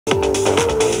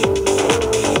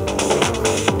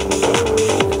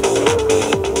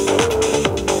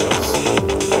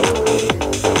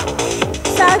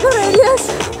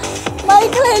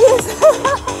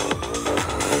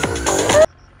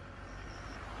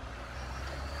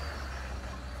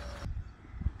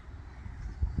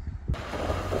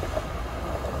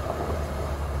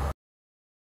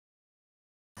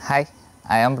Hi,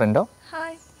 I am Brendo.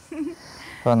 Hi.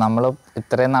 So, നമ്മൾ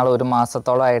ഇത്രയും നാൾ ഒരു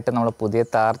മാസത്തോളമായിട്ട് നമ്മൾ പുതിയ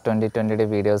താർ 2020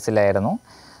 വീഡിയോസിലായിരുന്നു.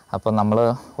 അപ്പോൾ നമ്മൾ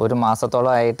ഒരു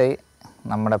മാസത്തോളമായിട്ട്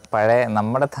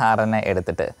നമ്മുടെ താറിനെ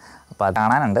എടുത്തിട്ട് അപ്പോൾ അത്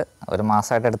കാണാനുണ്ട്. ഒരു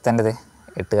മാസമായിട്ട് എടുത്തേണ്ടത്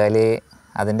 8 കാലി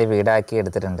അതിൻ്റെ വീടാക്കി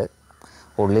എടുത്തിട്ടുണ്ട്.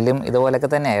 ഉള്ളിലും ഇതുപോലെയൊക്കെ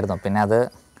തന്നെയായിരുന്നു. പിന്നെ അത്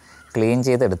ക്ലീൻ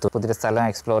ചെയ്തെടുത്തു. പുതിയ സ്ഥലം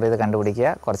എക്സ്പ്ലോർ ചെയ്ത് കണ്ടുപിടിക്കുക,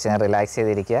 കുറച്ച് നേരം റിലാക്സ്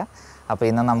ചെയ്തിരിക്കുക. അപ്പോൾ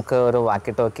ഇന്ന് നമുക്ക് ഒരു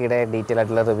വാക്കി ടോക്കിയുടെ ഡീറ്റെയിൽ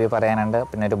ആയിട്ടുള്ള റിവ്യൂ പറയാനുണ്ട്.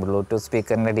 പിന്നെ ഒരു ബ്ലൂടൂത്ത്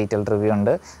സ്പീക്കറിൻ്റെ ഡീറ്റെയിൽ റിവ്യൂ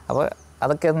ഉണ്ട്. അപ്പോൾ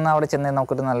അതൊക്കെ ഒന്ന് അവിടെ ചെന്ന്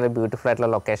നമുക്കൊരു നല്ലൊരു ബ്യൂട്ടിഫുൾ ആയിട്ടുള്ള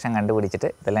ലൊക്കേഷൻ കണ്ടുപിടിച്ചിട്ട്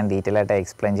ഇതെല്ലാം ഡീറ്റെയിൽ ആയിട്ട്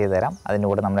എക്സ്പ്ലെയിൻ ചെയ്ത് തരാം. അതിൻ്റെ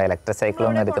കൂടെ നമ്മുടെ ഇലക്ട്രിക്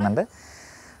സൈക്കിളൊന്നും എടുക്കുന്നുണ്ട്.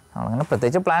 അങ്ങനെ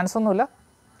പ്രത്യേകിച്ച് പ്ലാൻസ് ഒന്നുമില്ല,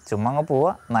 ചുമ്മാ അങ്ങ് പോവുക.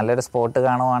 നല്ലൊരു സ്പോട്ട്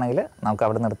കാണുവാണെങ്കിൽ നമുക്ക്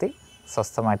അവിടെ നിർത്തി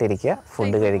സ്വസ്ഥമായിട്ടിരിക്കുക,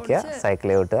 ഫുഡ് കഴിക്കുക,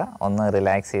 സൈക്കിൾ ഓട്ടുക, ഒന്ന്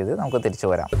റിലാക്സ് ചെയ്ത് നമുക്ക് തിരിച്ചു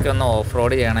വരാം. ഒക്കെ ഒന്ന് ഓഫ്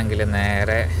റോഡ് ചെയ്യണമെങ്കിൽ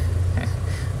നേരെ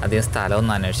അധികം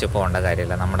സ്ഥലമൊന്നും അന്വേഷിച്ച് പോകേണ്ട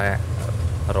കാര്യമില്ല, നമ്മുടെ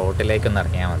റോട്ടിലേക്കൊന്ന്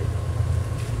ഇറങ്ങിയാൽ മതി.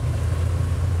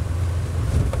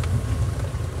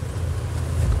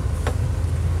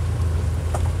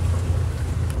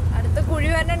 അടുത്ത കുഴി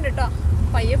വരണുണ്ട് കേട്ടോ,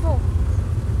 പയ്യെ പോവും.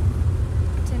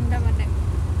 ചെണ്ട മറ്റേ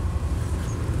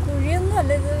കുഴിയൊന്നും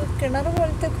അല്ല, ഇത് കിണർ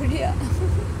പോലത്തെ കുഴിയാ.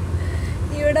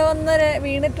 ഇവിടെ വന്ന്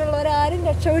വീണിട്ടുള്ളവരാരും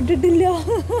രക്ഷപ്പെട്ടിട്ടില്ല.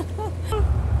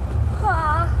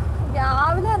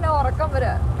 രാവിലെ തന്നെ ഉറക്കം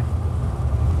വരാ.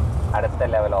 അടുത്ത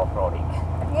ലെവൽ ഓഫ് റോഡിങ്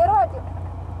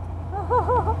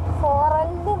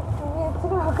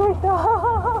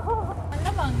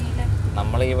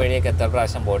നമ്മൾ ഈ വഴിയൊക്കെ എത്ര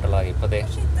പ്രാവശ്യം പോയിട്ടുള്ളത്. ഇപ്പത്തെ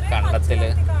കണ്ടത്തില്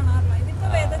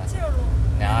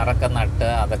ഞാറൊക്കെ നട്ട്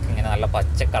അതൊക്കെ ഇങ്ങനെ നല്ല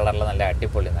പച്ച കളറിൽ നല്ല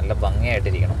അടിപൊളി നല്ല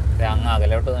ഭംഗിയായിട്ടിരിക്കണം. അങ്ങ്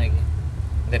അകലോട്ട് നോക്കി,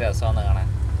 എന്ത് രസമാണെന്ന് കാണാൻ.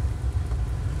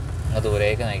 അങ്ങ്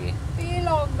ദൂരേക്ക് നോക്കി. ഈ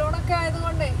ലോക്ക്ഡൌൺ ഒക്കെ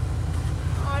ആയതുകൊണ്ടേ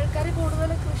ആൾക്കാർ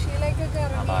കൂടുതൽ കൃഷിയിലേക്കൊക്കെ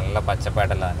നല്ല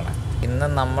പച്ചപ്പായിട്ടല്ല നിൽക്കണേ. ഇന്ന്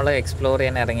നമ്മൾ എക്സ്പ്ലോർ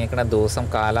ചെയ്യാൻ ഇറങ്ങിയിരിക്കുന്ന ദിവസം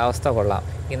കാലാവസ്ഥ കൊള്ളാം.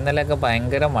 ഇന്നലെയൊക്കെ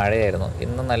ഭയങ്കര മഴയായിരുന്നു.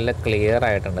 ഇന്ന് നല്ല ക്ലിയർ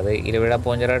ആയിട്ടുണ്ട്. അത് ഇരുവിഴ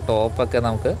പൂഞ്ചിറ ടോപ്പൊക്കെ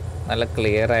നമുക്ക് നല്ല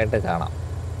ക്ലിയർ ആയിട്ട് കാണാം.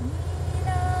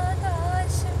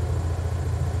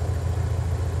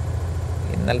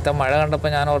 ഇന്നലത്തെ മഴ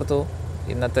കണ്ടപ്പോൾ ഞാൻ ഓർത്തു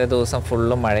ഇന്നത്തെ ദിവസം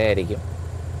ഫുള്ളും മഴയായിരിക്കും.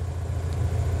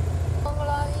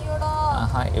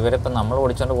 ഇവരിപ്പോൾ നമ്മൾ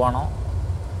ഓടിച്ചോണ്ട് പോകണോ?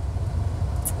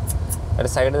 ഒരു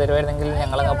സൈഡ് തരുമായിരുന്നെങ്കിൽ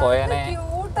ഞങ്ങളങ്ങ് പോയേനെ.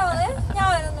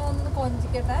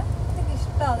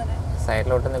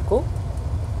 സൈഡിലോട്ട് നിൽക്കൂ.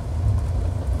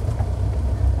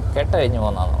 കെട്ട് കഴിഞ്ഞ്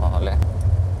പോന്നാന്ന് തോന്നുന്നല്ലേ?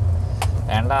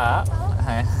 വേണ്ട,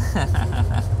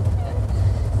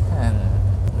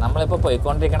 നമ്മളിപ്പോൾ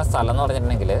പോയിക്കൊണ്ടിരിക്കുന്ന സ്ഥലം എന്ന്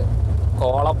പറഞ്ഞിട്ടുണ്ടെങ്കിൽ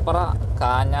കോളപ്പുറ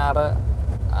കാഞ്ഞാറ്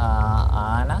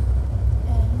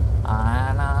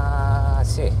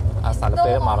ആനാശി, ആ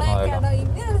സ്ഥലപ്പേര് മറന്നുപോയല്ലോ.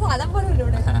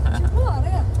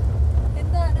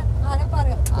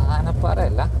 ആനപ്പാറ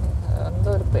അല്ല, എന്തോ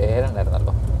ഒരു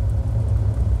പേരുണ്ടായിരുന്നല്ലോ.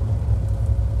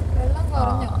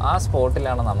 ആ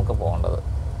സ്പോട്ടിലാണ് നമുക്ക് പോകേണ്ടത്.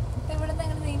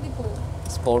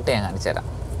 സ്പോട്ട് ഞാൻ കാണിച്ചു തരാം.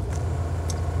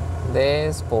 ഇതേ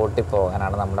സ്പോട്ടിൽ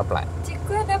പോകാനാണ് നമ്മുടെ പ്ലാൻ.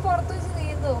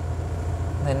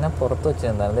 നിന്നെ പുറത്ത് വെച്ച്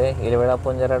നിന്നത് ഇലവിഴ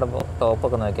പൂഞ്ചിറയുടെ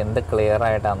ടോപ്പൊക്കെ നോക്കി എന്ത് ക്ലിയർ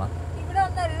ആയിട്ടാണ്.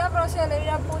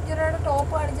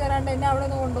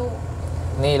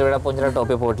 നീ ഇലവിഴ പൂഞ്ചിറ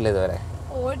ടോപ്പിൽ പോയിട്ടില്ല ഇതുവരെ?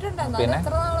 പിന്നെ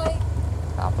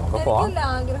നമുക്ക്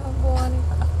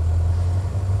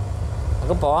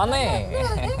പോവാന്നേ.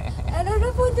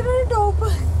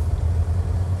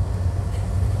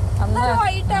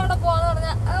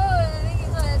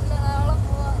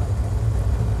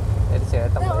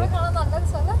 ചേട്ടൻ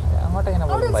അങ്ങോട്ടെങ്ങനെ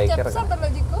പോലും ബൈക്ക് ഇറക്കാം.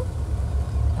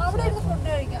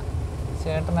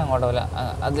 ചേട്ടൻ അങ്ങോട്ട് പോലെ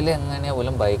അതിലെങ്ങനെയാ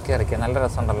പോലും ബൈക്ക് ഇറക്കിയ നല്ല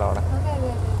രസമുണ്ടല്ലോ അവിടെ.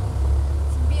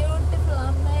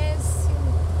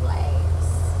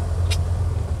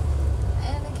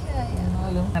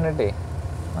 കണ്ടിട്ടേ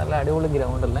നല്ല അടിപൊളി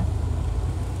ഗ്രൗണ്ട് അല്ലേ?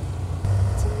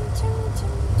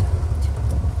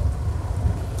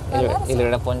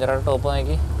 ഇലവിടെ പൂഞ്ചിറയുടെ ടോപ്പ്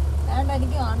നോക്കി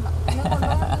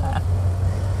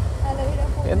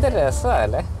എന്ത്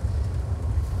രസമല്ലേ.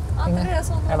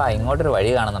 എടാ ഇങ്ങോട്ടൊരു വഴി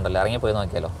കാണുന്നുണ്ടല്ലോ, ഇറങ്ങിപ്പോയി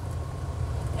നോക്കിയാലോ.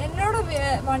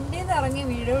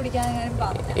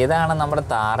 ഇതാണ് നമ്മുടെ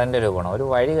താറിന്റെ ഒരു ഗുണം. ഒരു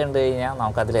വഴി കണ്ടു കഴിഞ്ഞാൽ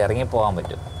നമുക്ക് അതിൽ ഇറങ്ങി പോകാൻ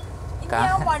പറ്റും.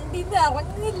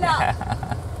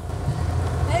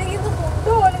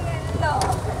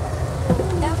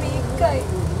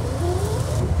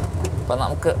 ഇപ്പൊ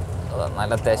നമുക്ക്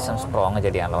നല്ല അത്യാവശ്യം സ്ട്രോങ്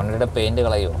ചെടിയാണല്ലോ. വണ്ടിയുടെ പെയിന്റ്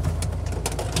കളയുമോ?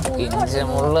 ഇഞ്ച്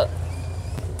മുള്ള്.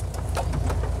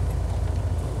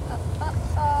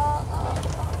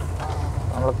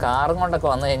 നമ്മൾ കാറും കൊണ്ടൊക്കെ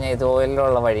വന്നു കഴിഞ്ഞാൽ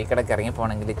ഇതുപോലുള്ള വഴിക്കിടക്ക് ഇറങ്ങി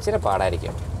പോകണമെങ്കിൽ ഇച്ചിരി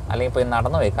പാടായിരിക്കും. അല്ലെങ്കിൽ പോയി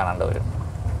നടന്നു പോയി കാണാണ്ട് വരും.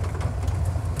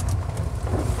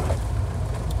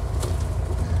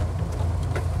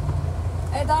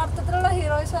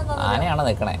 ആനയാണ്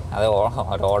നിൽക്കണേ. അത്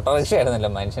ഒരു ഓട്ടോറിക്ഷ ആയിരുന്നില്ല,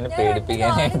 മനുഷ്യനെ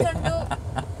പേടിപ്പിക്കാനായിട്ട്.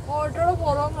 ബോട്ടോടെ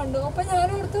പുറം കണ്ടു. അപ്പൊ ഞാൻ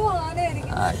ഓർത്തു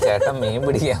ആനയായിരിക്കും. ചേട്ടൻ മീൻ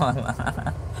പിടിക്കാൻ വന്ന.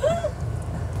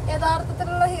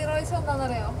 യഥാർത്ഥത്തിലുള്ള ഹീറോയിസം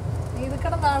എന്താണെന്നറിയോ?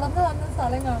 ഇതിക്കടെ നടന്ന് വന്ന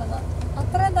സ്ഥലം കാണുന്ന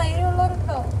അത്രയും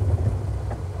ധൈര്യമുള്ളവരുണ്ടോ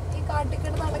ഈ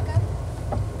കാട്ടിക്കട നടക്കാൻ?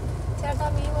 ചേട്ടാ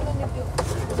മീൻ വല്ലതും കിട്ടിയോ?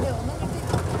 ഒന്നും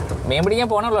കിട്ടിയില്ല. മീൻ പിടിക്കാൻ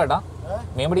പോണല്ലോ ചേട്ടാ,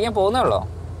 മീൻ പിടിക്കാൻ പോകുന്നല്ലോ.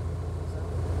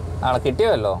 ആളെ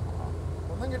കിട്ടിയല്ലോ.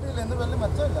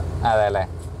 അതെ അല്ലേ,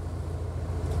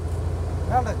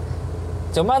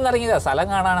 ചുമ്മാ ഇറങ്ങിയതാ, സ്ഥലം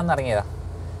കാണാനെന്ന് ഇറങ്ങിയതാ.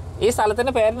 ഈ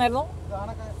സ്ഥലത്തിന്റെ പേരെന്നായിരുന്നു?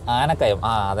 ആനക്കയം.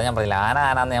 അതാ ഞാൻ പറഞ്ഞില്ല,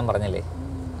 ആനാന്ന് ഞാൻ പറഞ്ഞില്ലേ,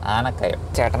 ആനക്കയം.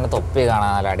 ചേട്ടൻ്റെ തൊപ്പി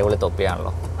കാണാൻ നല്ല അടിപൊളി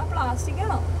തൊപ്പിയാണല്ലോ.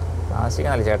 പ്ലാസ്റ്റിക്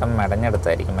നല്ല ചേട്ടൻ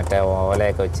മെടഞ്ഞെടുത്തായിരിക്കും, മറ്റേ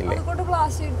ഓലയൊക്കെ വെച്ചില്ലേ.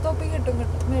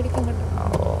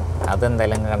 ഓ,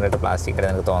 അതെന്തായാലും കണ്ടിട്ട് പ്ലാസ്റ്റിക്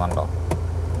നിനക്ക് തോന്നണ്ടോ?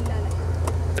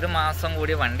 ഒരു മാസം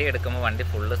കൂടി വണ്ടി എടുക്കുമ്പോൾ വണ്ടി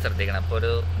ഫുള്ള് ശ്രദ്ധിക്കണം. ഇപ്പോൾ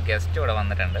ഒരു ഗസ്റ്റ് ഇവിടെ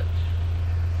വന്നിട്ടുണ്ട്,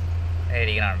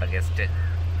 ഇരിക്കണുണ്ടോ ഗസ്റ്റ്,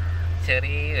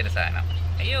 ചെറിയൊരു സാധനം.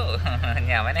 അയ്യോ,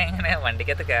 അവനെ എങ്ങനെ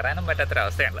വണ്ടിക്കകത്ത് കയറാനും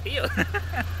പറ്റാത്തൊരവസ്ഥയാണല്ലോ. അയ്യോ,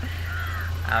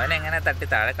 അവനെങ്ങനെ തട്ടി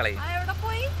താഴെ കളയും.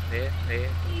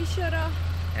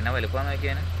 എന്നെ വലുപ്പം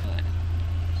നോക്കിയാന്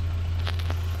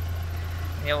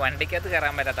വണ്ടിക്കകത്ത്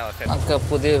കയറാൻ പറ്റാത്ത അവസ്ഥ. നമുക്ക്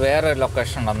പുതിയ വേറൊരു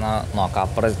ലൊക്കേഷൻ ഉണ്ടെന്ന് നോക്കാം.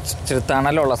 അപ്പുറം ഇച്ചിരി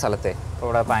തണലുള്ള സ്ഥലത്തെ. ഇപ്പോൾ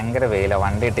ഇവിടെ ഭയങ്കര വെയിലാണ്,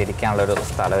 വണ്ടി ഇട്ടിരിക്കാനുള്ളൊരു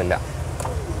സ്ഥലമില്ല.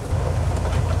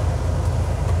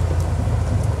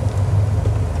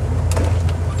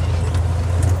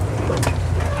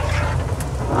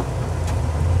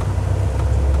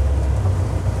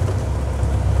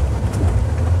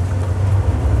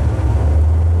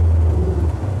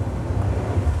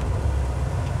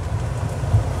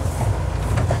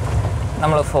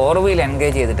 നമ്മൾ 4 വീൽ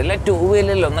എൻഗേജ് ചെയ്തിട്ടില്ല, 2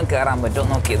 വീലിലൊന്നും കയറാൻ പറ്റുമോ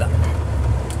നോക്കിയതാണ്.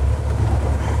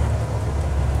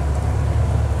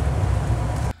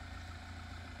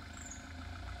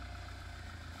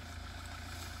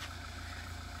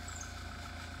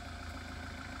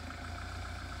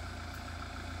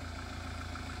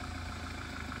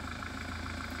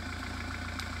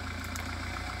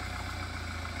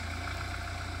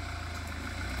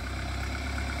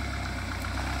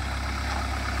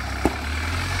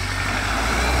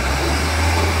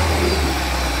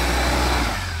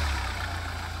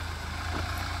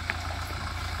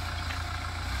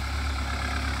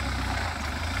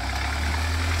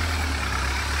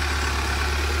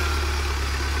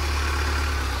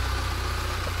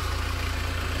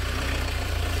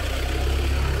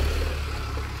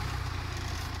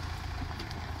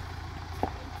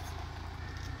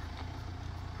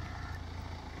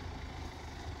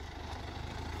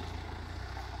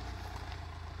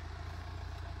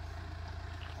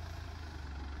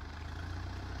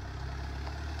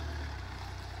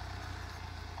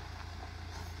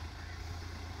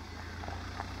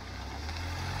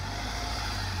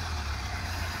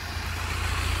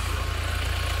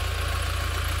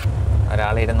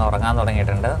 ഒരാളിരുന്ന് ഉറങ്ങാൻ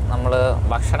തുടങ്ങിയിട്ടുണ്ട്. നമ്മൾ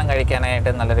ഭക്ഷണം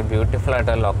കഴിക്കാനായിട്ട് നല്ലൊരു ബ്യൂട്ടിഫുൾ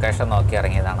ആയിട്ടൊരു ലൊക്കേഷൻ നോക്കി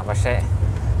ഇറങ്ങിയതാണ്. പക്ഷേ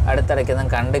അടുത്തിടയ്ക്കൊന്നും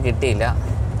കണ്ട് കിട്ടിയില്ല.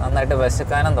 നന്നായിട്ട്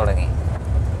വിശക്കാനും തുടങ്ങി.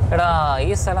 എടാ, ഈ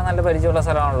സ്ഥലം നല്ല പരിചയമുള്ള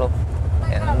സ്ഥലമാണല്ലോ.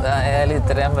 എന്തായാലും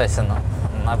ഇത്രയും വിശന്നു.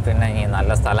 എന്നാൽ പിന്നെ ഈ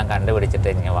നല്ല സ്ഥലം കണ്ടുപിടിച്ചിട്ട്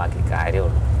ഇനി ബാക്കി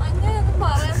കാര്യമുള്ളൂ.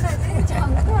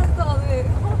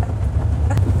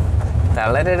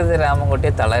 തളരരുത് രാമൻകുട്ടി,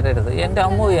 തളരരുത്. എൻ്റെ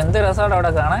അമ്മു, എന്ത് രസമാണ്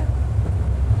അവിടെ കാണാൻ.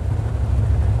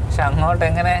 പക്ഷെ അങ്ങോട്ട്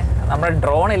എങ്ങനെ നമ്മുടെ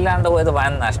ഡ്രോൺ ഇല്ലാണ്ട് പോയത്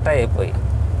വൻ നഷ്ടമായിപ്പോയി.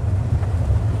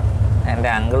 എൻ്റെ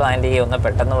അങ്കിളും ആൻറ്റിയും ഒന്ന്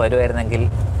പെട്ടെന്ന് വരുമായിരുന്നെങ്കിൽ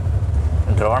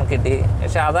ഡ്രോൺ കിട്ടി.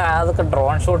 പക്ഷെ അതൊക്കെ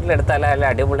ഡ്രോൺ ഷൂട്ടിലെടുത്താലേ അല്ല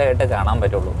അടിപൊളിയായിട്ട് കാണാൻ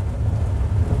പറ്റുള്ളൂ.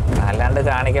 അല്ലാണ്ട്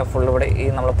കാണിക്കാൻ ഫുൾ ഇവിടെ ഈ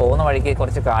നമ്മൾ പോകുന്ന വഴിക്ക്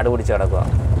കുറച്ച് കാട് പിടിച്ച് കിടക്കുക.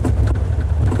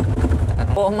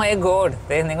 ഓ മൈ ഗോഡ്,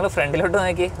 നിങ്ങൾ ഫ്രണ്ടിലോട്ട്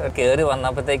നോക്കി, കയറി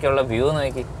വന്നപ്പോഴത്തേക്കുള്ള വ്യൂ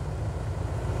നോക്കി.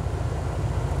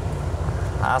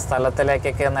 ആ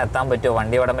സ്ഥലത്തിലേക്കൊക്കെ ഒന്ന് എത്താൻ പറ്റുമോ?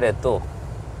 വണ്ടി ഇവിടം വരെ എത്തുമോ?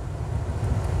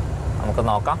 നമുക്ക്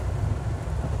നോക്കാം.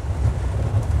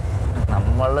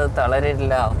 നമ്മൾ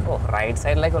തളരില്ല. ഓ, റൈറ്റ്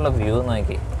സൈഡിലേക്കുള്ള വ്യൂ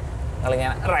നോക്കി.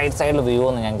 ഞാൻ റൈറ്റ് സൈഡിൽ വ്യൂ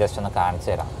ഒന്ന് ഞാൻ ജസ്റ്റ് ഒന്ന് കാണിച്ചു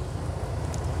തരാം.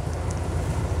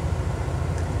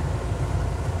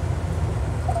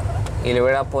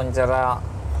 ഇലുവിഴ പുഞ്ചിറ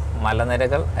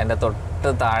മലനിരകൾ, അതിൻ്റെ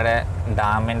തൊട്ട് താഴെ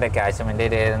ഡാമിൻ്റെ കാശ്മീരിൻ്റെ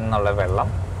ഏരിയയിൽ നിന്നുള്ള വെള്ളം,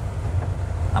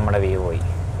 നമ്മുടെ വ്യൂ പോയി.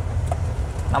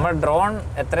 നമ്മുടെ ഡ്രോൺ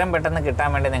എത്രയും പെട്ടെന്ന് കിട്ടാൻ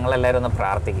വേണ്ടി നിങ്ങളെല്ലാവരും ഒന്ന്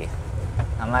പ്രാർത്ഥിക്കുക.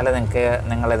 എന്നാലേ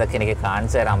നിങ്ങളിതൊക്കെ എനിക്ക്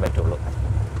കാണിച്ചു തരാൻ പറ്റുള്ളൂ.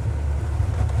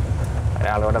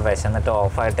 ഒരാളോട് വിശന്നിട്ട്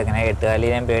ഓഫായിട്ട് ഇങ്ങനെ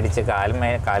എട്ടുകാലിനെയും പേടിച്ച് കാലും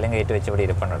കയറ്റി വെച്ച് ഇവിടെ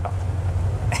ഇരിപ്പുണ്ട് കേട്ടോ.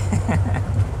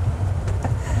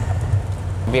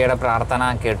 ബിയുടെ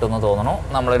പ്രാർത്ഥന കേട്ടു എന്ന് തോന്നുന്നു.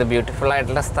 നമ്മളൊരു ബ്യൂട്ടിഫുൾ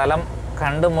ആയിട്ടുള്ള സ്ഥലം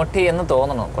കണ്ടുമുട്ടി എന്ന്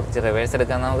തോന്നുന്നു. കുറച്ച് റിവേഴ്സ്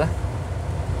എടുക്കാം നമുക്ക്.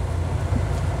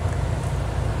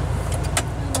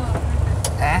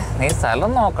 നീ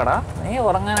സ്ഥലം നോക്കടാ, നീ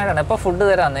ഉറങ്ങാനായിട്ടാണ്. ഇപ്പോൾ ഫുഡ്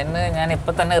തരാം നിന്നെ, ഞാൻ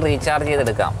ഇപ്പം തന്നെ റീചാർജ്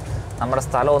ചെയ്തെടുക്കാം. നമ്മുടെ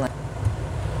സ്ഥലമൊന്ന്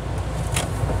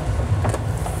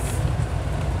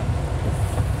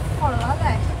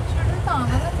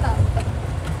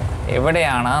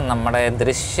ഇവിടെയാണ് നമ്മുടെ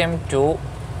ദൃശ്യം 2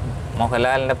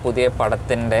 മോഹൻലാലിൻ്റെ പുതിയ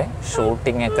പടത്തിൻ്റെ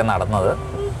ഷൂട്ടിംഗ് ഒക്കെ നടന്നത്.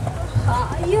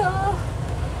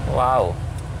 വാവ്,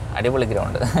 അടിപൊളി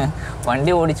ഗ്രൗണ്ട്.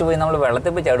 വണ്ടി ഓടിച്ചു പോയി നമ്മൾ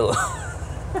വെള്ളത്തിൽ പോയി ചാടുമോ?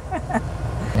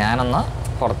 ഞാനൊന്ന്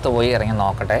പുറത്ത് പോയി ഇറങ്ങി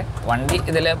നോക്കട്ടെ. വണ്ടി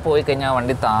ഇതിൽ പോയി കഴിഞ്ഞാൽ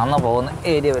വണ്ടി താന്നു പോകുന്ന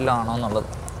ഏരിയ വല്ലതും ആണോ എന്നുള്ളത്.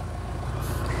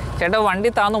 ചേട്ടാ,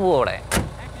 വണ്ടി താന്നു പോകും അവിടെ?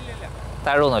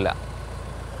 താഴൊന്നുമില്ല,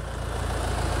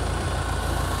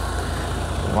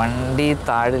 വണ്ടി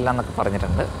താഴില്ല എന്നൊക്കെ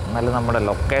പറഞ്ഞിട്ടുണ്ട്. എന്നാലും നമ്മുടെ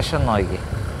ലൊക്കേഷൻ നോക്കി.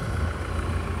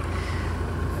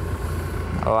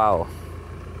 വാവ്,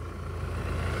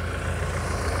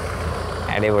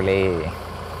 അടിപൊളി.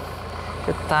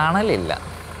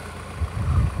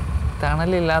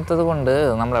 തണലില്ലാത്തത് കൊണ്ട്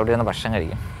നമ്മൾ അവിടെ നിന്ന് ഭക്ഷണം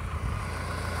കഴിക്കും.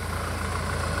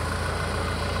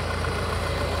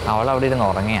 അവളവിടെ ഇരുന്ന്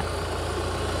ഉറങ്ങിയ.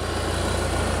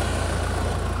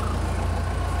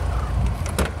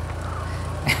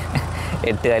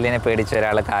 എട്ടുകാലിനെ പേടിച്ച്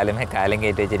ഒരാൾ കാലും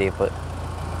കയറ്റി വെച്ചിരിപ്പ്.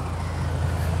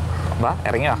 വാ,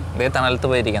 ഇറങ്ങിയോ? ഇതേ തണലത്ത്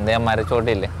പോയിരിക്കാം. എന്തേ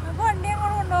മരച്ചോട്ടില്ലേ,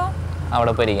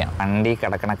 അവിടെ പോയിരിക്കാം. വണ്ടി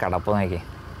കിടക്കണ കടപ്പ് നോക്കി.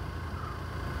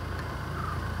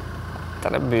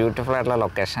 അത്ര ബ്യൂട്ടിഫുൾ ആയിട്ടുള്ള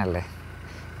ലൊക്കേഷൻ അല്ലേ?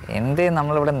 എന്തേ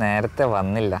നമ്മളിവിടെ നേരത്തെ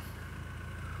വന്നില്ല?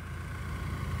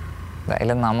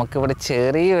 എന്തായാലും നമുക്കിവിടെ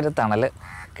ചെറിയൊരു തണൽ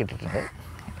കിട്ടിയിട്ടുണ്ട്.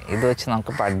 ഇത് വെച്ച്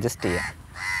നമുക്കിപ്പോൾ അഡ്ജസ്റ്റ് ചെയ്യാം.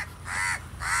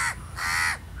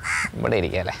 ഇവിടെ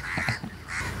ഇരിക്കാം അല്ലേ?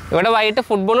 ഇവിടെ വൈകിട്ട്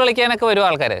ഫുട്ബോൾ കളിക്കാനൊക്കെ വരും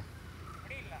ആൾക്കാർ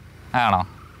ആണോ?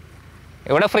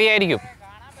 ഇവിടെ ഫ്രീ ആയിരിക്കും.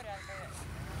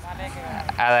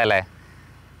 അതെ അല്ലേ?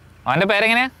 അവൻ്റെ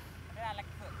പേരെങ്ങനെയാ?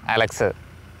 അലക്സ്.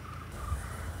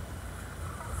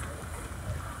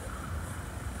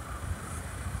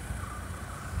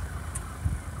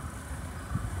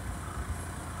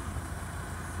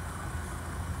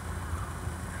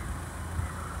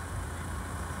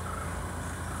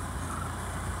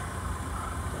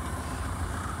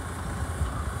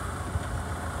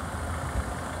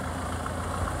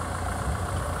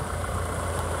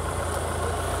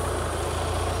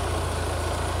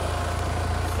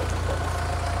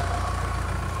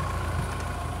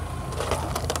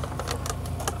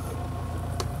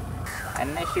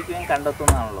 അന്വേഷിക്കുകയും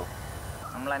കണ്ടെത്തുന്നതാണല്ലോ.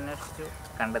 നമ്മൾ അന്വേഷിച്ചു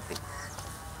കണ്ടെത്തി.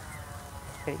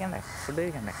 കഴിക്കണ്ടേ? ഫുഡ്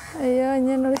കഴിക്കണ്ടേ? അയ്യോ,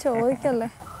 ഇനി എന്നോട് ചോദിക്കല്ലേ.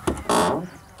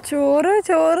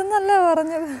 ചോറെന്നല്ലേ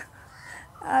പറഞ്ഞത്,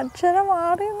 അക്ഷരം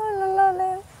മാറിയൊന്നുമില്ലല്ലോ അല്ലേ?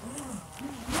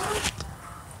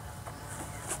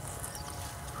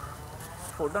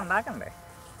 ഫുഡ് ഉണ്ടാക്കണ്ടേ?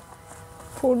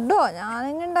 ഫുഡോ?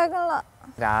 ഞാനിനി ഉണ്ടാക്കണില്ല.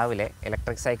 രാവിലെ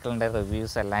ഇലക്ട്രിക് സൈക്കിളിൻ്റെ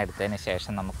റിവ്യൂസ് എല്ലാം എടുത്തതിന്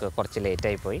ശേഷം നമുക്ക് കുറച്ച്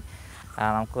ലേറ്റായി പോയി.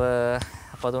 നമുക്ക്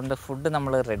അപ്പോൾ അതുകൊണ്ട് ഫുഡ്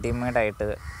നമ്മൾ റെഡിമെയ്ഡായിട്ട്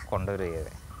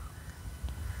കൊണ്ടുവരികയത്.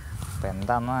 അപ്പോൾ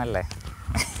എന്താണെന്നല്ലേ,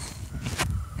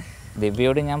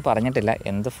 ദിവ്യയോട് ഞാൻ പറഞ്ഞിട്ടില്ല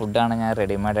എന്ത് ഫുഡാണ് ഞാൻ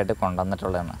റെഡിമെയ്ഡായിട്ട്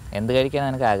കൊണ്ടുവന്നിട്ടുള്ളതെന്ന്. എന്ത് കഴിക്കാൻ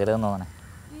എനിക്ക് ആഗ്രഹം തോന്നണേ?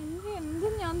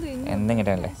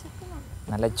 എന്തെങ്കിലും അല്ലേ?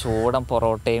 നല്ല ചൂടൻ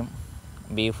പൊറോട്ടയും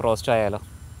ബീഫ് റോസ്റ്റും ആയാലോ?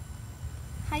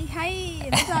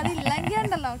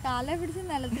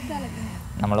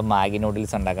 നമ്മൾ മാഗി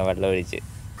നൂഡിൽസ് ഉണ്ടാക്കാം, വെള്ളം ഒഴിച്ച്.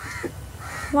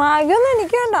 മാഗി ഒന്നും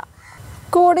എനിക്ക് വേണ്ട.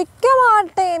 കുടിക്ക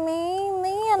മാട്ടേ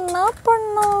നീ എന്നാ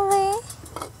പണ്ണോവേ.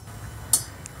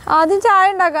 ആദ്യം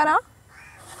ചായ ഉണ്ടാക്കാനാ?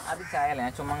 അത് ചായ അല്ല,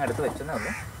 ഞാൻ ചുമ്മാ എടുത്ത് വെച്ചതേ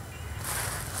ഉള്ളൂ.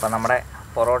 അപ്പം നമ്മുടെ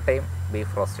പൊറോട്ടയും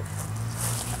ബീഫ് റോസ്റ്റും.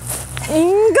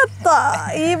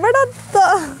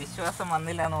 വിശ്വാസം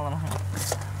വന്നില്ല എന്ന് തോന്നുന്നു.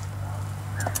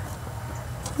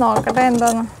 നോക്കട്ടെ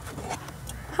എന്താന്ന്.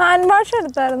 Hand wash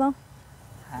എടുത്തായിരുന്നോ?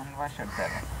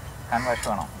 ഹാൻഡ് വാഷ്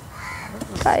വേണോ?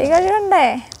 കൈ കഴുകണ്ടേ?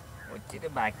 ഒത്തിരി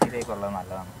ബാക്ടീരിയ ഒക്കെ ഉള്ളത്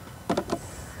നല്ലതാണ്.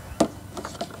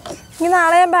 ഇനി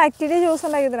നാളെ ഞാൻ ബാക്ടീരിയ ജ്യൂസ്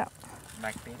ഉണ്ടാക്കി തരാം.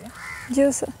 ബാക്ടീരിയ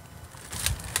ജ്യൂസോ?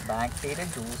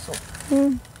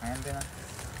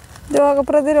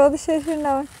 രോഗപ്രതിരോധ ശേഷി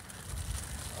ഉണ്ടാവാൻ.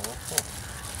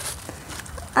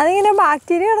 അതിങ്ങനെ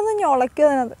ബാക്ടീരിയ കിടന്ന് ഞൊളയ്ക്കും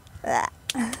അതിനകത്ത്.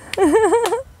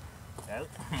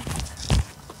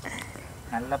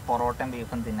 നല്ല പൊറോട്ടയും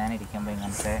ബീഫും തിന്നാനിരിക്കുമ്പോൾ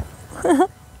ഇങ്ങനത്തെ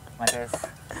മറ്റേ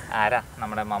ആരാ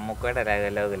നമ്മുടെ മമ്മൂക്കയുടെ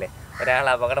ഡയലോഗില്ലേ, ഒരാൾ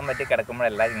അപകടം പറ്റി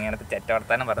കിടക്കുമ്പോഴെല്ലാം ഇങ്ങനത്തെ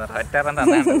ചെറ്റവർത്താനം പറഞ്ഞു.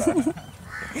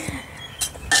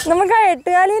 നമുക്ക് ആ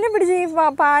എട്ടുകാലിനെ പിടിച്ച് ഈ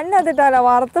പാലിനകത്തിട്ടാലോ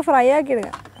വറുത്ത് ഫ്രൈ ആക്കി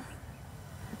എടുക്കാം.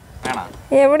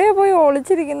 എവിടെയോ പോയി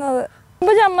ഒളിച്ചിരിക്കുന്നത്.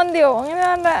 കുറുമ്പ് ചമ്മന്തിയോ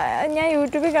അങ്ങനെ ഞാൻ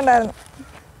യൂട്യൂബിൽ കണ്ടായിരുന്നു.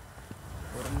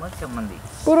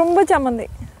 കുറുമ്പ് ചമ്മന്തി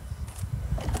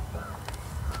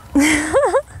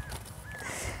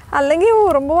അല്ലെങ്കിൽ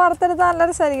ഉറുമ്പ് വറുത്തെടുത്താൽ നല്ല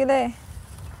രസമായിരിക്കില്ലേ?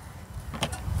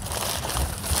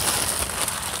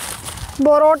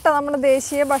 പൊറോട്ട നമ്മുടെ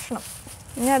ദേശീയ ഭക്ഷണം.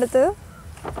 ഇനി അടുത്ത്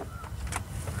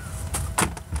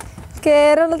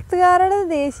കേരളത്തുകാരുടെ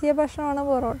ദേശീയ ഭക്ഷണമാണ്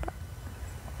പൊറോട്ട.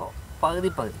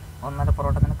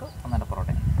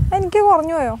 എനിക്ക്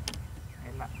കുറഞ്ഞു പോയോ?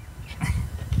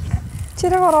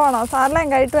 ഇച്ചിരി കുറവാണോ? സാറിനെ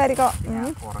കഴിട്ടുമായിരിക്കും.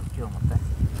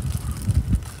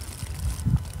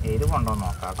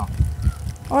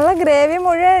 ഉള്ള ഗ്രേവി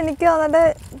മുഴുവൻ എനിക്ക് വന്നിട്ട്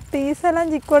പീസെല്ലാം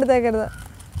ചിക്ക് കൊടുത്തേക്കരുത്.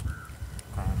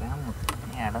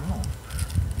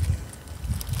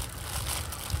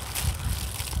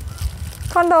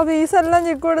 കണ്ടോ പീസെല്ലാം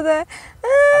ചിക്ക് കൊടുത്തേ.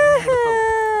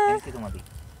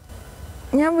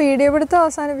 ഞാൻ വീഡിയോ പിടുത്തം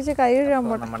അവസാനിപ്പിച്ച് കൈ കഴുകാൻ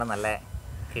പോട്ടെ. നമ്മുടെ നല്ല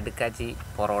കിടുക്കാച്ചി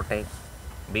പൊറോട്ടയും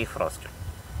ബീഫ് റോസ്റ്റും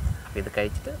ഇത്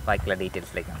കഴിച്ചിട്ട് ബാക്കിയുള്ള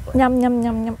ഡീറ്റെയിൽസിലേക്ക് ഞം ഞം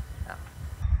ഞം ഞം.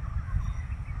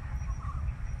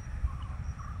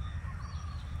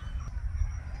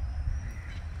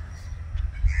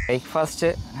 ബ്രേക്ക്ഫാസ്റ്റ്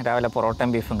രാവിലെ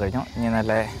പൊറോട്ടയും ബീഫും കഴിഞ്ഞു. ഇനി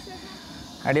നല്ല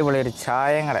അടിപൊളി ഒരു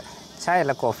ചായയും കൂടെ, ചായ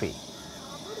അല്ല കോഫി,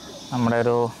 നമ്മുടെ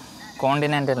ഒരു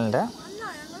കോണ്ടിനെൻ്റലിൻ്റെ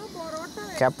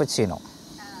ക്യാപ്പച്ചീനോ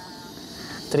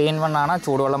 3 in 1 ആണ്.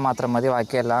 ചൂടുവെള്ളം മാത്രം മതി,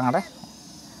 ബാക്കിയെല്ലാം കൂടെ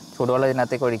ചൂടുവെള്ളം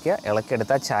ഇതിനകത്തേക്ക് ഒഴിക്കുക,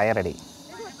 ഇളക്കിയെടുത്താൽ ചായ റെഡി.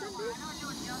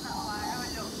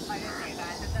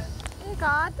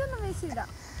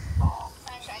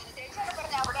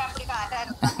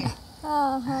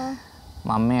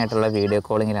 മമ്മിയായിട്ടുള്ള വീഡിയോ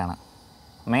കോളിങ്ങിലാണ്.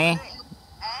 മേ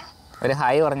ഒരു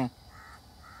ഹായ് പറഞ്ഞേ.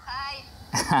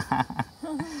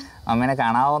 മമ്മീനെ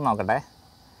കാണാവോ നോക്കട്ടെ.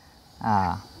 ആ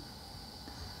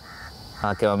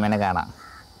ഓക്കെ, മമ്മീനെ കാണാം.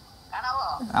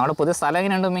 നമ്മുടെ പുതിയ സ്ഥലം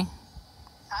എങ്ങനെയുണ്ട് മമ്മി?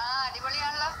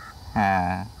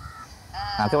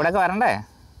 നമുക്ക് ഇവിടെയൊക്കെ വരണ്ടേ?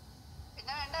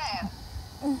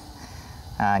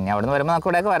 ഞാൻ അവിടെ നിന്ന് വരുമ്പോൾ നമുക്ക്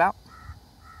ഇവിടെയൊക്കെ വരാം.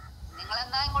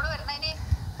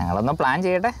 ഞങ്ങളൊന്ന് പ്ലാൻ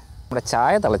ചെയ്യട്ടെ. ഇവിടെ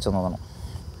ചായ തിളച്ചു തോന്നുന്നു.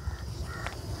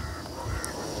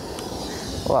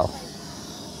 ഓ,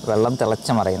 വെള്ളം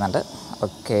തിളച്ച് മറിയുന്നുണ്ട്.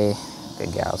 ഓക്കെ,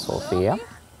 ഗ്യാസ് ഓഫ് ചെയ്യാം.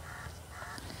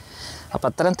 അപ്പോൾ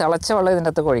അത്രയും തിളച്ച വെള്ളം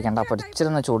ഇതിൻ്റെ അകത്ത് ഒഴിക്കണ്ട. അപ്പോൾ ഇച്ചിരി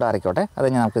ഒന്ന് ചൂടാറിക്കോട്ടെ. അത്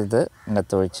കഴിഞ്ഞ് നമുക്കിത് ഇതിൻ്റെ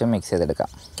അകത്ത് ഒഴിച്ച് മിക്സ് ചെയ്തെടുക്കാം.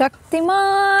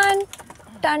 Shaktimaan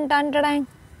ton ton ton.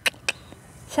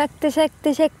 ശക്തി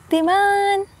ശക്തി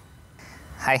ശക്തിമാൻ.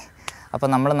 ഹായ്. അപ്പോൾ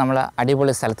നമ്മൾ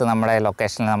അടിപൊളി സ്ഥലത്ത് നമ്മുടെ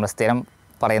ലൊക്കേഷനിൽ നമ്മൾ സ്ഥിരം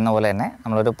പറയുന്ന പോലെ തന്നെ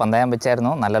നമ്മളൊരു പന്തയം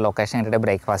വെച്ചായിരുന്നു നല്ല ലൊക്കേഷൻ കിട്ടിയിട്ട്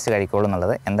ബ്രേക്ക്ഫാസ്റ്റ് കഴിക്കുള്ളൂ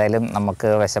എന്നുള്ളത്. എന്തായാലും നമുക്ക്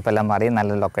വിശപ്പെല്ലാം മാറി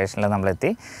നല്ല ലൊക്കേഷനിൽ നമ്മളെത്തി.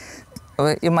 അപ്പോൾ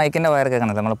ഈ മൈക്കിൻ്റെ വയറൊക്കെ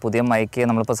കണ്ടത് നമ്മൾ പുതിയ മൈക്ക്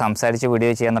നമ്മളിപ്പോൾ സംസാരിച്ച് വീഡിയോ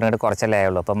ചെയ്യാൻ തുടങ്ങിയിട്ട് കുറച്ചല്ലേ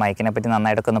ആയുള്ളൂ. അപ്പോൾ മൈക്കിനെ പറ്റി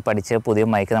നന്നായിട്ടൊക്കെ ഒന്ന് പഠിച്ച് പുതിയ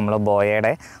മൈക്ക് നമ്മൾ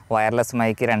ബോയയുടെ വയർലെസ്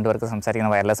മൈക്ക് 2 പേർക്ക്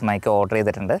സംസാരിക്കുന്ന വയർലെസ് മൈക്ക് ഓർഡർ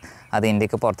ചെയ്തിട്ടുണ്ട്. അത്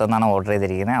ഇന്ത്യക്ക് പുറത്തുനിന്നാണ് ഓർഡർ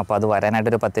ചെയ്തിരിക്കുന്നത്. അപ്പോൾ അത്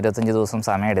വരാനായിട്ടൊരു 10-25 ദിവസം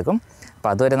സമയം എടുക്കും.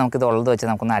 അപ്പോൾ അതുവരെ നമുക്കിത് ഉള്ളത് വെച്ച്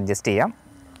നമുക്കൊന്ന് അഡ്ജസ്റ്റ് ചെയ്യാം.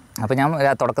 അപ്പോൾ ഞാൻ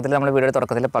തുടക്കത്തിൽ നമ്മൾ വീഡിയോയുടെ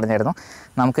തുടക്കത്തിൽ പറഞ്ഞായിരുന്നു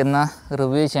നമുക്കിന്ന്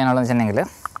റിവ്യൂ ചെയ്യാനുള്ളതെന്ന് വെച്ചിട്ടുണ്ടെങ്കിൽ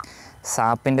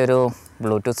സാപ്പിൻ്റെ ഒരു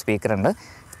ബ്ലൂടൂത്ത് സ്പീക്കറുണ്ട്.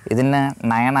 ഇതിന്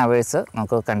 9 hours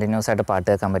നമുക്ക് കണ്ടിന്യൂസ് ആയിട്ട് പാട്ട്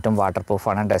കേൾക്കാൻ പറ്റും. വാട്ടർ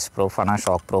പ്രൂഫാണ്, ഡസ്റ്റ് പ്രൂഫാണ്,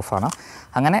 ഷോക്ക് പ്രൂഫാണ്,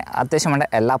 അങ്ങനെ അത്യാവശ്യം വേണ്ട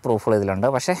എല്ലാ പ്രൂഫുകളും ഇതിലുണ്ട്.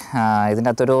 പക്ഷേ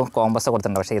ഇതിൻ്റെ അകത്തൊരു കോമ്പസ്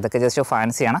കൊടുത്തിട്ടുണ്ട്. പക്ഷേ ഇതൊക്കെ ജസ്റ്റ്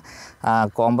ഫാൻസിയാണ്,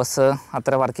 കോമ്പസ്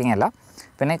അത്ര വർക്കിംഗ് അല്ല.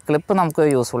 പിന്നെ ക്ലിപ്പ് നമുക്ക്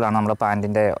യൂസ്ഫുള്ളാണ്. നമ്മുടെ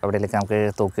പാൻറ്റിൻ്റെ എവിടെയെങ്കിലും നമുക്ക്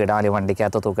തൂക്കിയിടാം, അല്ലെങ്കിൽ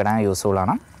വണ്ടിക്കകത്ത് തൂക്കിയിടാൻ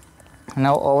യൂസ്ഫുള്ളാണ്. പിന്നെ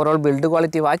ഓവറോൾ ബിൽഡ്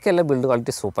ക്വാളിറ്റി, ബാക്കിയെല്ലാം ബിൽഡ്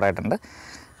ക്വാളിറ്റി സൂപ്പറായിട്ടുണ്ട്.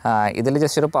 ഇതിൽ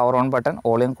ജസ്റ്റ് ഒരു പവർ ഓൺ ബട്ടൺ,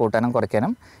 വോളിയം കൂട്ടാനും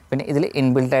കുറയ്ക്കാനും, പിന്നെ ഇതിൽ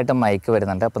ഇൻബിൽഡായിട്ട് മൈക്ക്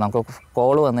വരുന്നുണ്ട്. അപ്പോൾ നമുക്ക്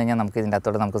കോൾ വന്നു കഴിഞ്ഞാൽ നമുക്ക് ഇതിൻ്റെ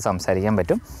അകത്തോട്ട് നമുക്ക് സംസാരിക്കാൻ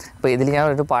പറ്റും. അപ്പോൾ ഇതിൽ ഞാൻ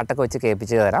ഒരു പാട്ടൊക്കെ വെച്ച്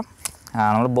കേൾപ്പിച്ച് തരാം.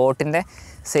 നമ്മൾ ബോട്ടിൻ്റെ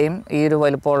സെയിം ഈ ഒരു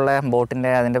വലുപ്പമുള്ള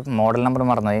ബോട്ടിൻ്റെ അതിൻ്റെ മോഡൽ നമ്പർ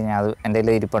മറന്നുപോയി, ഞാൻ അത് എൻ്റെ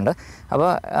കയ്യിൽ ഇരിപ്പുണ്ട്. അപ്പോൾ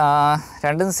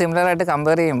രണ്ടും സിമിലറായിട്ട്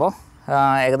കമ്പയർ ചെയ്യുമ്പോൾ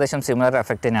ഏകദേശം സിമിലർ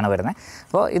എഫക്റ്റ് തന്നെയാണ് വരുന്നത്.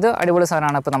 അപ്പോൾ ഇത് അടിപൊളി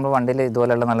സാധനമാണ്. ഇപ്പോൾ നമ്മൾ വണ്ടിയിൽ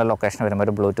ഇതുപോലെയുള്ള നല്ല ലൊക്കേഷൻ വരുമ്പോൾ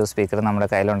ഒരു ബ്ലൂടൂത്ത് സ്പീക്കർ നമ്മുടെ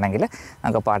കയ്യിലുണ്ടെങ്കിൽ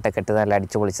നമുക്ക് പാട്ടൊക്കെ ഇട്ട് നല്ല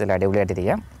അടിച്ച് പൊളിച്ചതിൽ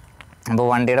അടിപൊളിയായിട്ടിരിക്കാം. അപ്പോൾ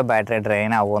വണ്ടിയുടെ ബാറ്ററി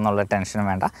ഡ്രെയിൻ ആവുമോ എന്നുള്ള ടെൻഷനും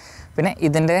വേണ്ട. പിന്നെ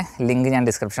ഇതിൻ്റെ ലിങ്ക് ഞാൻ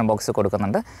ഡിസ്ക്രിപ്ഷൻ ബോക്സിൽ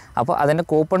കൊടുക്കുന്നുണ്ട്. അപ്പോൾ അതിൻ്റെ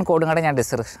കൂപ്പൺ കോഡും കൂടെ ഞാൻ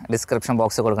ഡിസ്ക്രിപ്ഷൻ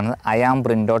ബോക്സിൽ കൊടുക്കുന്നത്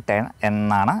IAMBRINDO10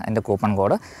 എന്നാണ് എൻ്റെ കൂപ്പൺ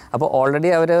കോഡ്. അപ്പോൾ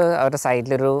ഓൾറെഡി അവരുടെ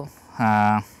സൈറ്റിലൊരു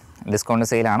ഡിസ്കൗണ്ട്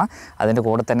സെയിലാണ്. അതിൻ്റെ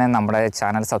കൂടെ തന്നെ നമ്മുടെ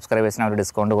ചാനൽ സബ്സ്ക്രൈബേഴ്സിന് അവർ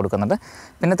ഡിസ്കൗണ്ട് കൊടുക്കുന്നുണ്ട്.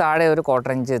 പിന്നെ താഴെ ഒരു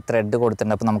 1/4 ഇഞ്ച് ത്രെഡ്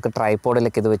കൊടുത്തിട്ടുണ്ട്. അപ്പോൾ നമുക്ക്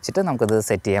ട്രൈപോഡിലേക്ക് ഇത് വെച്ചിട്ട് നമുക്കിത്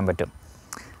സെറ്റ് ചെയ്യാൻ പറ്റും.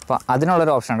 അപ്പോൾ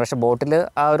അതിനുള്ളൊരു ഓപ്ഷനുണ്ട്. പക്ഷേ ബോട്ടിൽ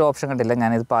ആ ഒരു ഓപ്ഷൻ കണ്ടില്ല.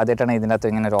 ഞാനിതിപ്പോൾ ആദ്യമായിട്ടാണ് ഇതിൻ്റെ അകത്ത്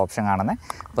ഇങ്ങനെ ഒരു ഓപ്ഷൻ കാണുന്നത്.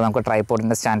 അപ്പോൾ നമുക്ക്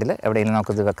ട്രൈപോഡിൻ്റെ സ്റ്റാൻഡിൽ എവിടെയെങ്കിലും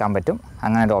നമുക്കിത് വെക്കാൻ പറ്റും.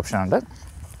 അങ്ങനെ ഒരു ഓപ്ഷനുണ്ട്.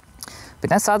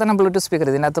 പിന്നെ സാധാരണ ബ്ലൂടൂത്ത് സ്പീക്കർ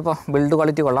ഇതിനകത്ത് ഇപ്പോൾ ബിൽഡ്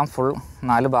ക്വാളിറ്റി കൊള്ളാം. ഫുൾ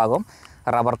 4 ഭാഗവും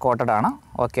റബ്ബർ കോട്ടഡ് ആണ്.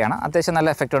 ഓക്കെയാണ്, അത്യാവശ്യം നല്ല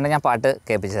എഫക്റ്റ് ഉണ്ട്. ഞാൻ പാട്ട്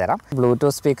കേൾപ്പിച്ച് തരാം. Bluetooth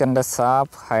സ്പീക്കറിൻ്റെ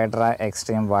sap hydra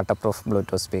extreme water proof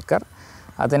Bluetooth speaker.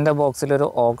 അതിൻ്റെ ബോക്സിലൊരു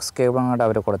ഓക്സ് കേബിളും കൂടെ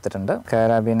അവർ കൊടുത്തിട്ടുണ്ട്.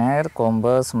 കാരാബിനയർ,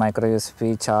 compass, micro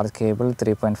USB charge cable,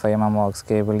 3.5 mm aux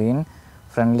cable in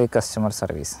friendly customer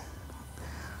service.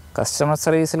 Customer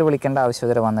സർവീസിൽ വിളിക്കേണ്ട ആവശ്യം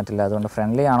ഇതുവരെ വന്നിട്ടില്ല, അതുകൊണ്ട്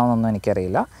ഫ്രണ്ട്ലി ആണോ എന്നൊന്നും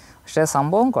എനിക്കറിയില്ല. പക്ഷേ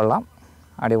സംഭവം കൊള്ളാം,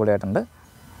 അടിപൊളിയായിട്ടുണ്ട്.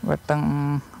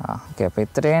 ഓക്കെ. അപ്പോൾ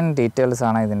ഇത്രയും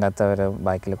ഡീറ്റെയിൽസാണ് ഇതിൻ്റെ അകത്ത് അവർ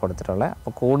ബാക്കിൽ കൊടുത്തിട്ടുള്ളത്.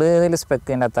 അപ്പോൾ കൂടുതൽ സ്പെക്ക്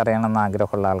ഇതിൻ്റെ അകത്ത് അറിയണമെന്ന്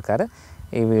ആഗ്രഹമുള്ള ആൾക്കാർ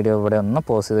ഈ വീഡിയോ ഇവിടെ ഒന്ന്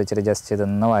പോസ് ചെയ്ത് വെച്ചിട്ട് ജസ്റ്റ്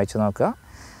ഇതൊന്ന് വായിച്ചു നോക്കുക.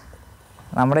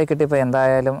 നമ്മുടെ കിട്ടിയപ്പോൾ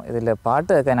എന്തായാലും ഇതിൽ പാട്ട്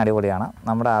കേൾക്കാൻ അടിപൊളിയാണ്.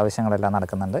 നമ്മുടെ ആവശ്യങ്ങളെല്ലാം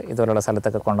നടക്കുന്നുണ്ട്. ഇതുപോലുള്ള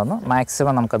സ്ഥലത്തൊക്കെ കൊണ്ടുവന്ന്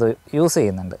മാക്സിമം നമുക്കത് യൂസ്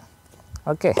ചെയ്യുന്നുണ്ട്.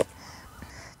 ഓക്കെ.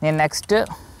 ഇനി നെക്സ്റ്റ്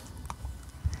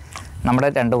നമ്മുടെ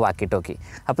 2 വാക്കി ടോക്കി.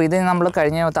 അപ്പോൾ ഇത് നമ്മൾ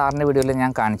കഴിഞ്ഞ താറിൻ്റെ വീഡിയോയിൽ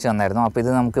ഞാൻ കാണിച്ചു തന്നായിരുന്നു. അപ്പോൾ ഇത്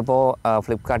നമുക്കിപ്പോൾ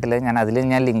ഫ്ലിപ്കാർട്ടിൽ ഞാൻ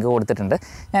ലിങ്ക് കൊടുത്തിട്ടുണ്ട്.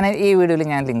 ഈ വീഡിയോയിൽ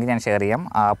ലിങ്ക് ഞാൻ ഷെയർ ചെയ്യാം.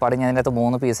 അപ്പോൾ ഞാൻ ഇതിനകത്ത്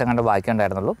 3 പീസ് കണ്ട് ബാക്കി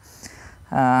ഉണ്ടായിരുന്നുള്ളൂ.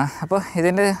 അപ്പോൾ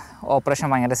ഇതിൻ്റെ ഓപ്പറേഷൻ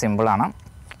ഭയങ്കര സിമ്പിളാണ്.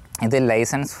 ഇത്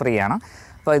ലൈസൻസ് ഫ്രീ ആണ്.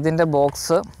 അപ്പോൾ ഇതിൻ്റെ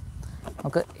ബോക്സ്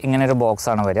നമുക്ക് ഇങ്ങനൊരു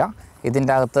ബോക്സാണ് വരിക.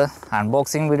 ഇതിൻ്റെ അകത്ത്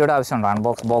അൺബോക്സിങ് വീഡിയോയുടെ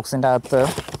ആവശ്യമുണ്ടോ? ബോക്സിൻ്റെ അകത്ത്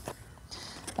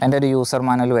അതിൻ്റെ ഒരു യൂസർ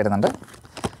മാനുവൽ വരുന്നുണ്ട്.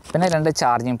 പിന്നെ 2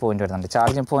 ചാർജിങ് പോയിൻ്റ് വരുന്നുണ്ട്.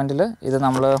 ചാർജിങ് പോയിൻറ്റിൽ ഇത്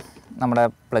നമ്മുടെ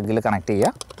പ്ലഗിൽ കണക്ട്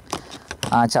ചെയ്യുക.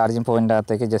 ആ ചാർജിങ് പോയിൻ്റ്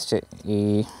അകത്തേക്ക് ജസ്റ്റ്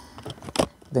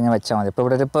ഇതിങ്ങനെ വെച്ചാൽ മതി.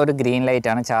 ഇപ്പോൾ ഒരു ഗ്രീൻ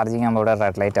ലൈറ്റാണ്, ചാർജിങ് ആകുമ്പോൾ ഇവിടെ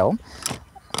റെഡ് ലൈറ്റ് ആവും.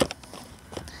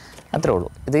 അത്രേ ഉള്ളൂ.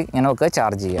 ഇത് ഇങ്ങനെ ഒക്കെ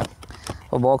ചാർജ് ചെയ്യാം.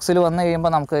 അപ്പോൾ ബോക്സിൽ വന്നു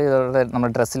കഴിയുമ്പോൾ നമുക്ക്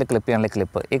നമ്മുടെ ഡ്രസ്സിൽ ക്ലിപ്പ് ചെയ്യാനുള്ള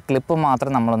ക്ലിപ്പ്, ഈ ക്ലിപ്പ്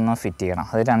മാത്രം നമ്മളൊന്ന് ഫിറ്റ് ചെയ്യണം.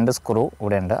 അത് 2 സ്ക്രൂ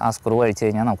ഇവിടെ ഉണ്ട്. ആ സ്ക്രൂ അഴിച്ച്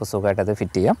കഴിഞ്ഞാൽ നമുക്ക് സുഖമായിട്ട് അത്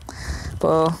ഫിറ്റ് ചെയ്യാം.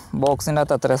 ഇപ്പോൾ ബോക്സിൻ്റെ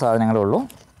അകത്ത് അത്രേ സാധനങ്ങളേ ഉള്ളൂ.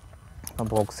 അപ്പോൾ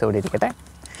ബോക്സ് ഇവിടെ ഇരിക്കട്ടെ.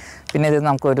 പിന്നെ ഇത്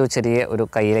നമുക്കൊരു ചെറിയ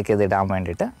കയ്യിലേക്ക് ഇത് ഇടാൻ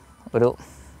വേണ്ടിയിട്ട്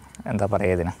എന്താ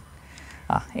പറയുക ഇതിന്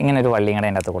ഇങ്ങനൊരു വള്ളിയും കൂടെ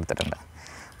അതിൻ്റെ അകത്ത് കൊടുത്തിട്ടുണ്ട്.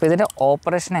 അപ്പോൾ ഇതിൻ്റെ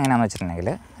ഓപ്പറേഷൻ എങ്ങനെയാണെന്ന് വെച്ചിട്ടുണ്ടെങ്കിൽ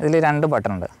ഇതിൽ 2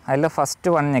 ബട്ടൺ ഉണ്ട്. അതിൽ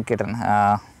ഫസ്റ്റ് 1 ഞെക്കിയിട്ടുണ്ട്.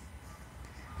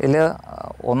 ഇതിൽ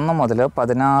 1 മുതൽ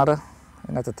 16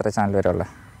 ഇതിൻ്റെ അകത്ത് ഇത്ര ചാനൽ വരെ ഉള്ളത്.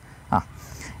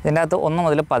 ഇതിൻ്റെ അകത്ത് 1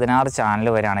 മുതൽ 16 ചാനൽ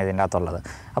വരെയാണ് ഇതിൻ്റെ അകത്തുള്ളത്.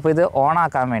 അപ്പോൾ ഇത് ഓൺ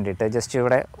ആക്കാൻ വേണ്ടിയിട്ട് ജസ്റ്റ്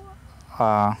ഇവിടെ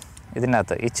ഇതിൻ്റെ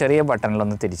അകത്ത് ഈ ചെറിയ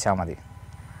ബട്ടണിലൊന്ന് തിരിച്ചാൽ മതി.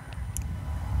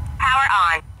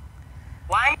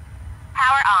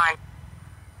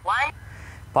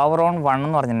 പവർ ഓൺ 1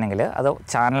 എന്ന് പറഞ്ഞിട്ടുണ്ടെങ്കിൽ അത്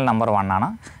ചാനൽ നമ്പർ 1 ആണ്.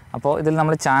 അപ്പോൾ ഇതിൽ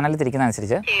നമ്മൾ ചാനൽ തിരിക്കുന്ന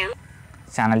അനുസരിച്ച്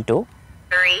ചാനൽ 2,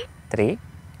 3,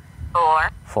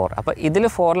 4. അപ്പോൾ ഇതിൽ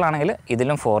 4-ലാണെങ്കിൽ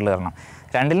ഇതിലും 4-ൽ വരണം.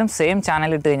 2-ലും സെയിം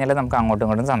ചാനൽ ഇട്ട് കഴിഞ്ഞാൽ നമുക്ക് അങ്ങോട്ടും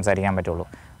ഇങ്ങോട്ടും സംസാരിക്കാൻ പറ്റുള്ളൂ.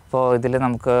 അപ്പോൾ ഇതിൽ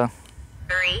നമുക്ക്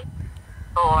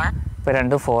ഇപ്പോൾ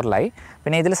 2 4-ലായി.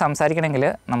 പിന്നെ ഇതിൽ സംസാരിക്കണമെങ്കിൽ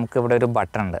നമുക്ക് ഇവിടെ ഒരു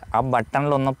ബട്ടൺ ഉണ്ട്. ആ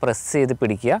ബട്ടണിലൊന്ന് പ്രസ് ചെയ്ത്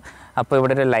പിടിക്കുക. അപ്പോൾ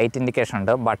ഇവിടെ ഒരു ലൈറ്റ് ഇൻഡിക്കേഷൻ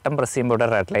ഉണ്ട്. ബട്ടൺ പ്രസ് ചെയ്യുമ്പോൾ ഇവിടെ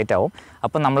റെഡ് ലൈറ്റ് ആവും.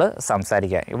 അപ്പോൾ നമ്മൾ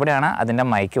സംസാരിക്കുക. ഇവിടെയാണ് അതിൻ്റെ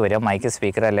മൈക്ക് വരിക. മൈക്ക്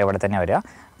സ്പീക്കർ അല്ല ഇവിടെ തന്നെ വരിക.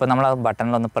 അപ്പോൾ നമ്മൾ ആ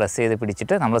ബട്ടണിലൊന്ന് പ്രസ് ചെയ്ത്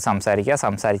പിടിച്ചിട്ട് നമ്മൾ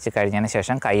സംസാരിച്ച് കഴിഞ്ഞതിന്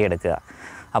ശേഷം കൈ എടുക്കുക.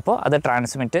 അപ്പോൾ അത്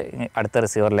ട്രാൻസ്മിറ്റ് അടുത്ത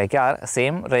റിസീവറിലേക്ക് ആ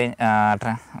സെയിം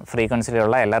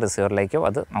ഫ്രീക്വൻസിയിലുള്ള എല്ലാ റിസീവറിലേക്കും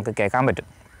അത് നമുക്ക് കേൾക്കാൻ പറ്റും.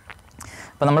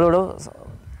 അപ്പോൾ നമ്മളിവിടെ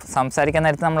സംസാരിക്കാൻ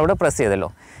നേരത്ത് നമ്മളിവിടെ പ്രസ് ചെയ്തല്ലോ.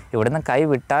 ഇവിടുന്ന് കൈ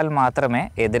വിട്ടാൽ മാത്രമേ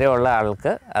എതിരെയുള്ള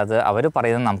ആൾക്ക് അവർ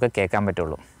പറയുന്നത് നമുക്ക് കേൾക്കാൻ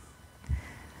പറ്റുള്ളൂ.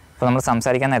 അപ്പോൾ നമ്മൾ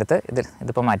സംസാരിക്കാൻ നേരത്ത്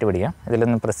ഇതിപ്പോൾ മാറ്റി പിടിക്കാം.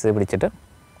 ഇതിലൊന്ന് പ്രസ് ചെയ്ത് പിടിച്ചിട്ട്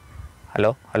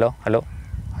hello hello hello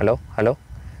hello hello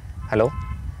hello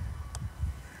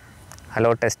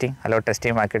hello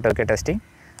testing വാക്കി ടെസ്റ്റിംഗ്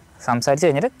സംസാരിച്ച്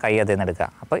കഴിഞ്ഞിട്ട് കൈ അതിൽ നിന്ന് എടുക്കുക.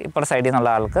 അപ്പോൾ ഇപ്പോൾ സൈഡിൽ നിന്നുള്ള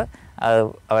ആൾക്ക്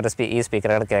അവരുടെ ഈ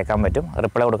സ്പീക്കറുകൾ കേൾക്കാൻ പറ്റും.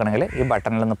 റിപ്ലൈ കൊടുക്കണമെങ്കിൽ ഈ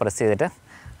ബട്ടണിലൊന്ന് പ്രസ് ചെയ്തിട്ട്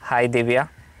ഹായ് ദിവ്യ,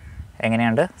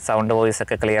 എങ്ങനെയുണ്ട്, സൗണ്ട് വോയിസ്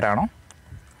ഒക്കെ ക്ലിയർ ആണോ,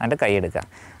 അതിൻ്റെ കൈ എടുക്കുക.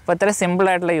 അപ്പോൾ ഇത്ര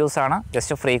സിമ്പിളായിട്ടുള്ള യൂസാണ്.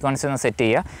 ജസ്റ്റ് ഫ്രീക്വൻസി ഒന്ന് സെറ്റ്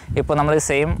ചെയ്യുക. ഇപ്പോൾ നമ്മൾ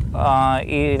സെയിം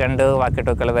ഈ 2 വാക്കി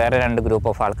ടോക്കുകൾ വേറെ 2 ഗ്രൂപ്പ്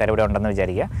ഓഫ് ആൾക്കാർ ഇവിടെ ഉണ്ടെന്ന്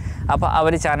വിചാരിക്കുക. അപ്പോൾ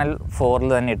അവർ ചാനൽ 4-ൽ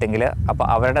തന്നെ ഇട്ടെങ്കിൽ അപ്പോൾ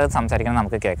അവരുടെ സംസാരിക്കുന്നത്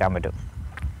നമുക്ക് കേൾക്കാൻ പറ്റും.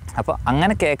 അപ്പോൾ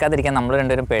അങ്ങനെ കേൾക്കാതിരിക്കാൻ നമ്മൾ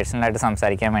 2 പേഴ്സണലായിട്ട്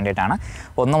സംസാരിക്കാൻ വേണ്ടിയിട്ടാണ്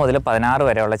 1 മുതൽ 16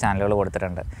 വരെയുള്ള ചാനലുകൾ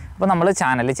കൊടുത്തിട്ടുണ്ട്. അപ്പോൾ നമ്മൾ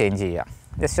ചാനൽ ചേഞ്ച് ചെയ്യുക.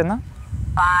 ജസ്റ്റ് ഒന്ന്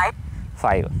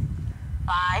 5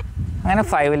 അങ്ങനെ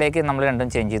 5-ലേക്ക് നമ്മൾ 2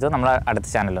 ചേഞ്ച് ചെയ്തു. നമ്മൾ അടുത്ത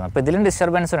ചാനലിൽ നിന്ന് അപ്പോൾ ഇതിലും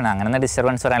ഡിസ്റ്റർബൻസ് ഉണ്ട്. അങ്ങനെ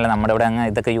ഡിസ്റ്റർബൻസ് വരാനില്ല. നമ്മുടെ ഇവിടെ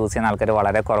ഇതൊക്കെ യൂസ് ചെയ്യുന്ന ആൾക്കാർ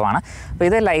വളരെ കുറവാണ്. അപ്പോൾ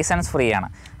ഇത് ലൈസൻസ് ഫ്രീ ആണ്.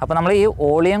 അപ്പോൾ നമ്മൾ ഈ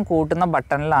വോളിയം കൂട്ടുന്ന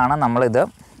ബട്ടണിലാണ് നമ്മളിത്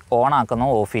ഓൺ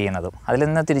ആക്കുന്നതും ഓഫ് ചെയ്യുന്നതും. അതിൽ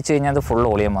നിന്ന് തിരിച്ചു കഴിഞ്ഞാൽ അത് ഫുൾ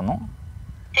വോളിയം വന്നു.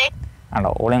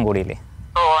 ആണോ, വോളിയം കൂടിയില്ലേ?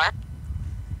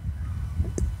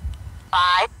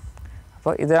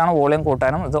 അപ്പോൾ ഇതാണ് വോളിയം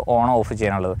കൂട്ടാനും ഇത് ഓൺ ഓഫ്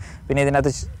ചെയ്യാനുള്ളത്. പിന്നെ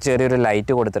ഇതിനകത്ത് ചെറിയൊരു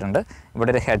ലൈറ്റ് കൊടുത്തിട്ടുണ്ട്.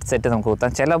 ഇവിടെ ഒരു ഹെഡ്സെറ്റ് നമുക്ക്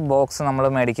കുത്താം. ചില ബോക്സ് നമ്മൾ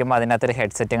മേടിക്കുമ്പോൾ അതിനകത്തൊരു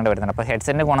ഹെഡ്സെറ്റ് കൂടെ വരുന്നുണ്ട്. അപ്പോൾ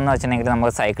ഹെഡ്സെറ്റിൻ്റെ ഗുണം എന്ന് വെച്ചിട്ടുണ്ടെങ്കിൽ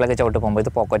നമ്മൾ സൈക്കിളൊക്കെ ചവിട്ട് പോകുമ്പോൾ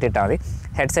ഇത് പോക്കറ്റ് ഇട്ടാൽ മതി.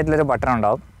 ഹെഡ്സെറ്റിലൊരു ബട്ടൺ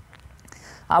ഉണ്ടാവും.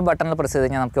 ആ ബട്ടണിൽ പ്രസ് ചെയ്ത്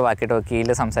കഴിഞ്ഞാൽ നമുക്ക് വാക്കി ടോക്കിയിൽ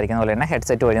സംസാരിക്കുന്ന പോലെ തന്നെ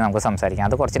ഹെഡ്സെറ്റ് വഴി നമുക്ക് സംസാരിക്കാം.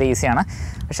 അത് കുറച്ചൊരു ഈസിയാണ്.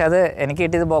 പക്ഷേ അത് എനിക്ക്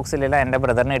കിട്ടിയത് ബോക്സിലില്ല. എൻ്റെ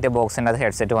ബ്രദറിന് കിട്ടിയ ബോക്സിൻ്റെ അത്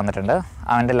ഹെഡ്സെറ്റ് വന്നിട്ടുണ്ട്.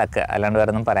 അവൻ്റെ ലക്ക്, അല്ലാണ്ട്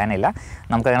വേറെ ഒന്നും പറയാനില്ല.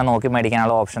 നമുക്കങ്ങനെ നോക്കി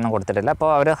മേടിക്കാനുള്ള ഓപ്ഷനൊന്നും കൊടുത്തിട്ടില്ല.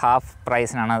 അപ്പോൾ അവർ ഹാഫ്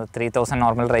പ്രൈസിനാണ്, 3000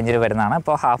 നോർമൽ റേഞ്ചിൽ വരുന്നതാണ്.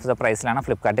 അപ്പോൾ ഹാഫ് ദ പ്രൈസിലാണ്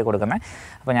ഫ്ലിപ്കാർട്ടിൽ കൊടുക്കുന്നത്.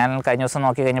 അപ്പോൾ ഞാൻ കഴിഞ്ഞ ദിവസം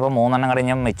നോക്കി കഴിഞ്ഞപ്പോൾ 3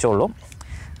 കഴിഞ്ഞ് മിച്ചമുള്ളൂ.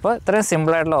 അപ്പോൾ ഇത്രയും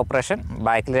സിമ്പിളായിട്ടുള്ള ഓപ്പറേഷൻ.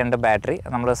 ബാക്കിൽ 2 ബാറ്ററി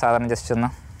നമ്മൾ സാധാരണ ജസ്റ്റ് ഒന്ന്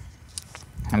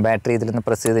ബാറ്ററി ഇതിലൊന്ന്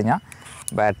പ്രസ് ചെയ്ത് കഴിഞ്ഞാൽ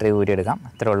ബാറ്ററി ഊരിയെടുക്കാം.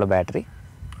 ഇത്രയേ ഉള്ളൂ ബാറ്ററി.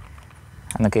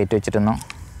 ഒന്ന് കയറ്റി വെച്ചിട്ടൊന്ന്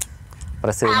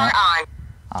പ്രസ് ചെയ്യുന്ന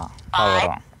പവർ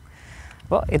ഓൺ.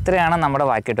 അപ്പോൾ ഇത്രയാണ് നമ്മുടെ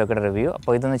വാക്കി ടോക്കിയുടെ റിവ്യൂ.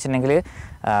 അപ്പോൾ ഇതെന്ന് വെച്ചിട്ടുണ്ടെങ്കിൽ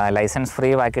ലൈസൻസ്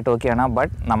ഫ്രീ വാക്കി ടോക്കിയാണ്.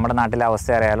 ബട്ട് നമ്മുടെ നാട്ടിലെ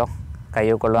അവസ്ഥ അറിയാലോ, കൈ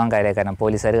കൊള്ളുവാൻ കാര്യമാക്കാനും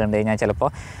പോലീസുകാർ കണ്ടു കഴിഞ്ഞാൽ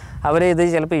ചിലപ്പോൾ അവർ ഇത്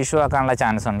ഇഷ്യൂ ആക്കാനുള്ള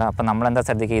ചാൻസ് ഉണ്ട്. അപ്പോൾ നമ്മളെന്താ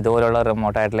ശ്രദ്ധിക്കുക, ഇതുപോലുള്ള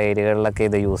റിമോട്ടായിട്ടുള്ള ഏരിയകളിലൊക്കെ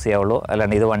ഇത് യൂസ് ചെയ്യാവുള്ളൂ.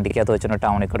 അല്ലാണ്ട് ഇത് വണ്ടിക്കകത്ത് വെച്ചിട്ട്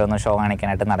ടൗണിൽ കൂടെ ഒന്ന് ഷോ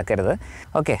കാണിക്കാനായിട്ട് നടക്കരുത്.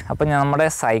 ഓക്കെ, അപ്പോൾ നമ്മുടെ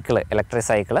ഇലക്ട്രിക്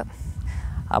സൈക്കിള്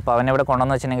അപ്പോൾ അവനിവിടെ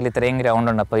കൊണ്ടുവന്ന് വെച്ചിട്ടുണ്ടെങ്കിൽ ഇത്രയും ഗ്രൗണ്ട്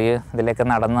ഉണ്ട്. അപ്പോൾ ഇതിലേക്ക്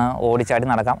നടന്ന് ഓടിച്ചാടി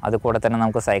നടക്കാം. അത് കൂടെ തന്നെ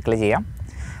നമുക്ക് സൈക്കിൾ ചെയ്യാം.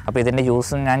 അപ്പോൾ ഇതിൻ്റെ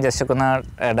യൂസും ഞാൻ ജസ്റ്റ് ഒന്ന്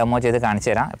ഡെമോ ചെയ്ത് കാണിച്ചു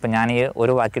തരാം. അപ്പോൾ ഞാൻ ഈ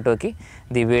ഒരു വാക്കി ടോക്കി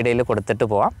ദിവ്യയുടെയിൽ കൊടുത്തിട്ട്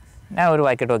പോവാം. ഞാൻ ഒരു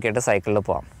വാക്കി ടോക്കിയായിട്ട് സൈക്കിളിൽ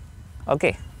പോവാം.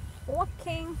 ഓക്കെ?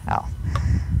 ആ,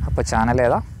 അപ്പോൾ ചാനൽ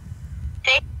ഏതാ?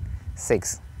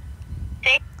 6.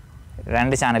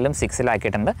 2 ചാനലും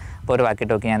 6-ലാക്കിയിട്ടുണ്ട്. അപ്പോൾ ഒരു വാക്കി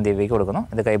ടോക്കി ഞാൻ ദിവ്യയ്ക്ക് കൊടുക്കുന്നു.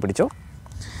 ഇത് കൈ പിടിച്ചു.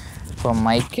 അപ്പോൾ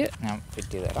മൈക്ക് ഞാൻ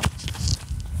ഫിറ്റ് ചെയ്ത് തരാം.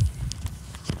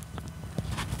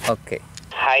 ഓക്കെ.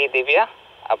 ഹായ് ദിവ്യ.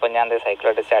 അപ്പോൾ ഞാൻ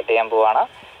സൈക്കിളായിട്ട് സ്റ്റാർട്ട് ചെയ്യാൻ പോവാണ്.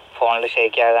 ഫോണിൽ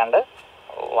ഷേക്ക് ആകാണ്ട്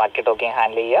വാക്കി ടോക്കിയും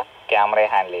ഹാൻഡിൽ ചെയ്യുക, ക്യാമറയെ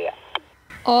ഹാൻഡിൽ ചെയ്യുക.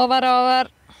 ഓവർ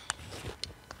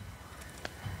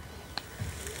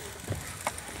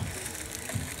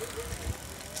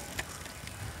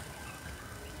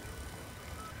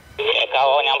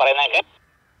കേൾക്കാവോ ഞാൻ പറയുന്നതൊക്കെ?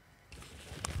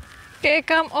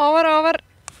 കേൾക്കാം. ഓവർ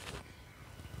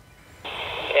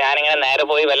ഞാനിങ്ങനെ നേരെ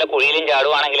പോയി വല്ല കുഴിയിലും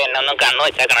ചാടുവാണെങ്കിൽ എന്നെ ഒന്നും കണ്ണു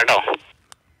വെച്ചേക്കണം കേട്ടോ.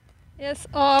 യെസ്,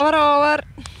 ഓവർ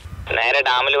നേരെ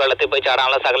ഡാമിൽ വെള്ളത്തിൽ പോയി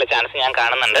ചാടാനുള്ള സകല ചാൻസ് ഞാൻ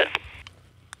കാണുന്നുണ്ട്.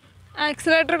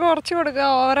 ആക്സിലേറ്റർ കുറച്ച് കൊടുക്കുക.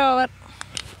 ഓവർ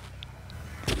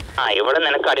ആ, ഇവിടെ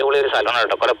നിനക്ക് അടിപൊളി ഒരു സ്ഥലമാണ്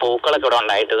കേട്ടോ. കുറെ പൂക്കളൊക്കെ ഇവിടെ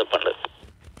ഉണ്ടായിട്ട് ഇതുണ്ട്.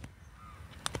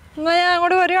 എന്നാൽ ഞാൻ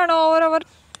അങ്ങോട്ട് വരികയാണോ? ഓവർ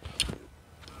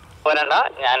പോരണ്ട,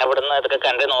 ഞാൻ ഇവിടുന്ന് ഇതൊക്കെ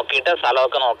കണ്ട് നോക്കിയിട്ട്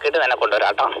സ്ഥലമൊക്കെ നോക്കിയിട്ട് തന്നെ കൊണ്ടുവരാം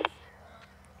കേട്ടോ.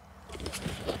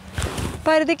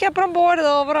 പരിധിക്കപ്പുറം പോരുത്.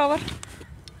 ഓവർ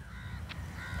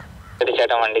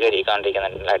തീർച്ചയായിട്ടും വണ്ടി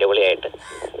കഴിക്കാണ്ടിരിക്കുന്നുണ്ട് അടിപൊളിയായിട്ട്.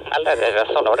 നല്ല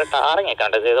രസമുണ്ട്. അവിടെ ടാറിങ് ഒക്കെ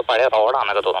ഉണ്ട്. ഇത് പഴയ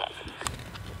റോഡാണെന്നൊക്കെ തോന്നുന്നു.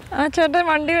 ആ ചേട്ടൻ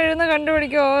വണ്ടി കഴിയുന്ന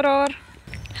കണ്ടുപിടിക്കും. ഓവർ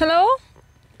ഹലോ,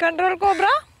 കൺട്രോൾ കോബ്ര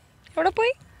എവിടെ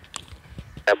പോയി?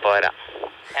 പോരാ,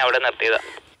 ഞാൻ ഇവിടെ നിർത്തിയതാ.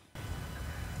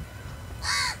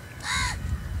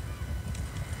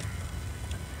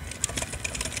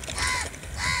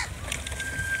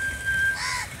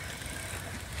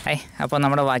 അപ്പോൾ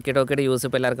നമ്മുടെ വാക്കി ടോക്കിയുടെ യൂസ്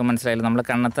ഇപ്പോൾ എല്ലാവർക്കും മനസ്സിലായില്ല. നമ്മൾ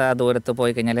കണ്ണത്ത ദൂരത്ത്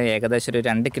പോയി കഴിഞ്ഞാൽ ഏകദേശം ഒരു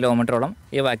 2 കിലോമീറ്ററോളം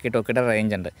ഈ വാക്കി ടോക്കിയുടെ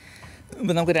റേഞ്ച് ഉണ്ട്.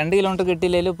 ഇപ്പോൾ നമുക്ക് 2 കിലോമീറ്റർ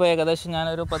കിട്ടിയില്ലെങ്കിലും ഇപ്പോൾ ഏകദേശം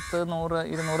ഞാനൊരു 10, 100,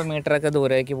 200 മീറ്ററൊക്കെ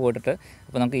ദൂരേക്ക് പോയിട്ട്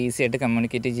അപ്പോൾ നമുക്ക് ഈസി ആയിട്ട്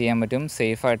കമ്മ്യൂണിക്കേറ്റ് ചെയ്യാൻ പറ്റും.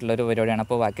 സേഫ് ആയിട്ടുള്ളൊരു പരിപാടിയാണ്.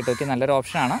 അപ്പോൾ വാക്കി ടോക്കി നല്ലൊരു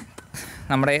ഓപ്ഷനാണ്.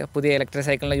 നമ്മുടെ പുതിയ ഇലക്ട്രിക്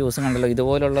സൈക്കിളിൻ്റെ യൂസും കണ്ടല്ലോ.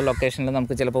 ഇതുപോലുള്ള ലൊക്കേഷനിൽ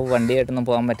നമുക്ക് ചിലപ്പോൾ വണ്ടിയായിട്ടൊന്നും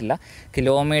പോകാൻ പറ്റില്ല.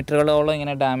 കിലോമീറ്ററുകളോളം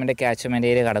ഇങ്ങനെ ഡാമിൻ്റെ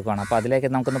ക്യാച്ച്മെൻറ്റ് ഏരിയ കിടക്കുകയാണ്. അപ്പോൾ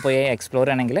അതിലേക്ക് നമുക്കൊന്ന് പോയി എക്സ്പ്ലോർ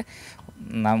ചെയ്യണമെങ്കിൽ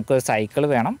നമുക്ക് സൈക്കിൾ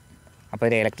വേണം. അപ്പോൾ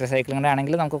ഒരു ഇലക്ട്രിക് സൈക്കിളിൻ്റെ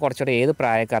ആണെങ്കിൽ നമുക്ക് കുറച്ചുകൂടി ഏത്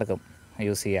പ്രായക്കാർക്കും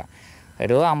യൂസ് ചെയ്യാം.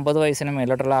 ഒരു 50 വയസ്സിന്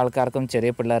മേലോട്ടുള്ള ആൾക്കാർക്കും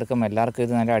ചെറിയ പിള്ളേർക്കും എല്ലാവർക്കും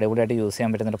ഇത് നല്ല അടിപൊളിയായിട്ട് യൂസ്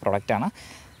ചെയ്യാൻ പറ്റുന്നൊരു പ്രൊഡക്റ്റാണ്.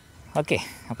 ഓക്കെ,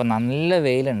 അപ്പോൾ നല്ല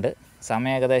വെയിലുണ്ട്.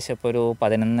 സമയം ഏകദേശം ഇപ്പോൾ ഒരു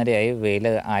 11:30 വെയിൽ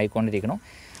ആയിക്കൊണ്ടിരിക്കുന്നു.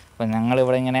 അപ്പോൾ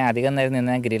ഞങ്ങളിവിടെ ഇങ്ങനെ അധികം നേരം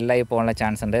നിന്ന് ഗ്രില്ലായി പോകാനുള്ള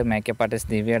ചാൻസ് ഉണ്ട്. മേക്കപ്പ്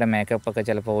ആർട്ടിസ്റ്റ് ദിവ്യയുടെ മേക്കപ്പൊക്കെ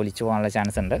ചിലപ്പോൾ ഒലിച്ചു പോകാനുള്ള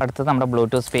ചാൻസ് ഉണ്ട്. അടുത്തത് നമ്മുടെ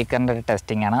ബ്ലൂടൂത്ത് സ്പീക്കറിൻ്റെ ഒരു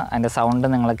ടെസ്റ്റിംഗ് ആണ്. അതിൻ്റെ സൗണ്ട്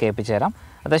നിങ്ങളെ കേൾപ്പിച്ച് തരാം.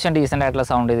 അത്യാവശ്യം ഡീസൻ്റ് ആയിട്ടുള്ള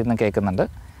സൗണ്ട് ഇതിൽ നിന്ന് കേൾക്കുന്നുണ്ട്.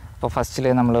 അപ്പോൾ ഫസ്റ്റിൽ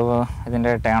നമ്മൾ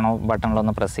ഇതിൻ്റെ ടേൺ ഓഫ്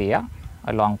ബട്ടണിലൊന്ന് പ്രസ് ചെയ്യുക.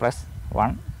 ലോങ് പ്രസ്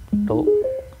 1, 2,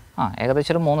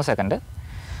 ഏകദേശം ഒരു 3 സെക്കൻഡ്.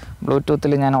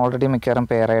 ബ്ലൂടൂത്തിൽ ഞാൻ ഓൾറെഡി മിക്കവാറും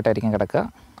പെയറായിട്ടായിരിക്കും കിടക്കുക.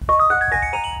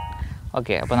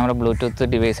 ഓക്കെ, അപ്പോൾ നമ്മുടെ ബ്ലൂടൂത്ത്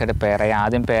ഡിവൈസായിട്ട് പെയറായി.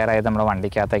 ആദ്യം പെയറായത് നമ്മുടെ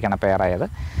വണ്ടിക്കകത്തേക്കാണ് പെയറായത്.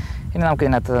 ഇനി നമുക്ക്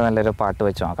ഇതിനകത്ത് നല്ലൊരു പാട്ട്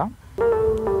വെച്ച് നോക്കാം.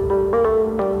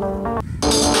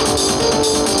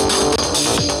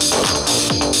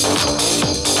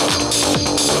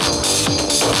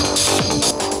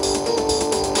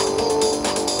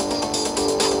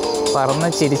 പറന്ന്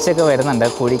ചിരിച്ചൊക്കെ വരുന്നുണ്ട്.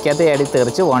 കുഴിക്കകത്ത് ചാടി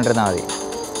തെറിച്ച് പോകണ്ടിരുന്നാൽ മതി.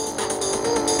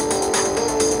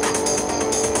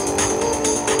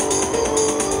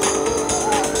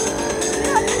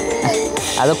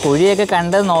 അത് കുഴിയൊക്കെ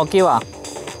കണ്ട് നോക്കി വാ.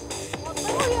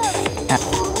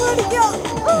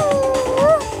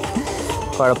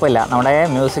 കുഴപ്പമില്ല, നമ്മുടെ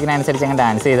മ്യൂസിക്കിനനുസരിച്ച് അങ്ങ്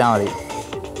ഡാൻസ് ചെയ്താൽ മതി.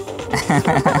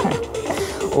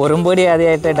 ഉറുമ്പൊടി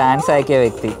ആദ്യമായിട്ട് ഡാൻസ് ആക്കിയ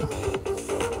വ്യക്തി.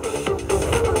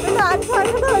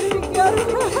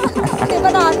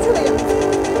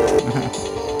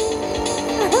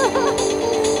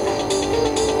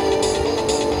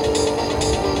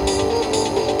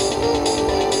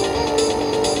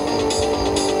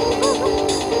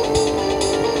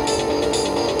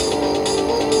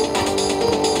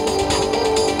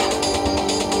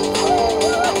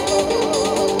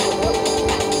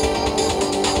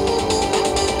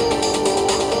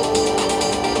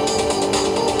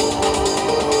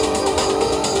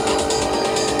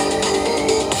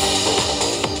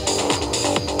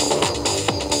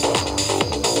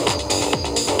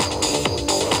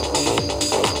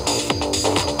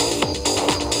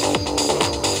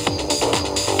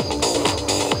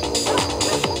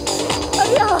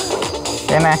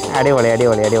 പിന്നെ അടിപൊളി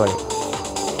അടിപൊളി അടിപൊളി.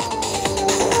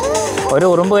 ഒരു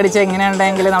ഉറുമ്പ് കടിച്ച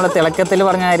എങ്ങനെയുണ്ടെങ്കിൽ നമ്മൾ തിളക്കത്തിൽ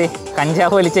പറഞ്ഞ മാതിരി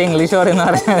കഞ്ചാവ് വലിച്ച ഇംഗ്ലീഷ് പറയുന്ന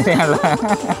പറഞ്ഞ മാതിരിയാണല്ലോ.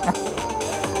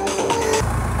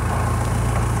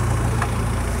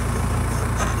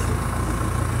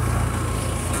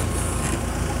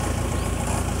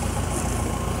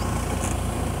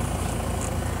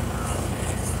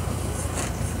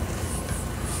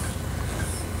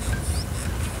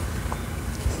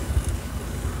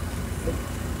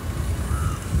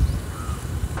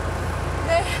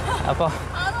 അപ്പോൾ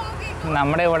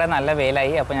നമ്മുടെ ഇവിടെ നല്ല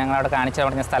വെയിലായി. അപ്പോൾ ഞങ്ങളവിടെ കാണിച്ചു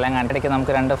പറഞ്ഞ സ്ഥലം കണ്ടിടയ്ക്ക്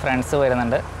നമുക്ക് 2 ഫ്രണ്ട്സ്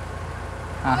വരുന്നുണ്ട്.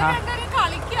 ആഹാ,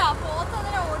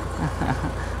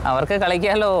 അവർക്ക്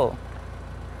കളിക്കാമല്ലോ.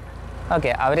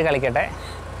 ഓക്കെ, അവർ കളിക്കട്ടെ.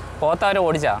 പോത്ത് അവർ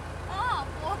ഓടിച്ചാ?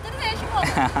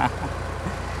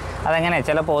 അതെങ്ങനെ?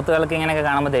 ചില പോത്തുകൾക്ക് ഇങ്ങനെയൊക്കെ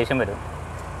കാണുമ്പോൾ ദേഷ്യം വരും.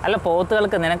 അല്ല,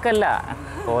 പോത്തുകൾക്ക്, നിനക്കല്ല,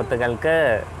 പോത്തുകൾക്ക്.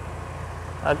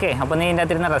 ഓക്കെ, അപ്പോൾ നീ ഇതിൻ്റെ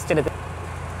അകത്തിരുന്ന് റെസ്റ്റ് എടുക്കുക.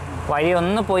 വഴി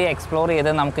ഒന്ന് പോയി എക്സ്പ്ലോർ ചെയ്ത്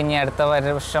നമുക്ക് ഇനി അടുത്ത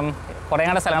വർഷം കുറേ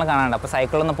കൂടെ സ്ഥലങ്ങൾ കാണാനുണ്ട്. അപ്പോൾ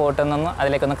സൈക്കിളൊന്ന് പോയിട്ട് നിന്ന്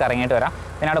അതിലേക്കൊന്ന് കറങ്ങിയിട്ട് വരാം.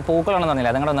 പിന്നെ അവിടെ പൂക്കളൊന്നും തോന്നില്ല,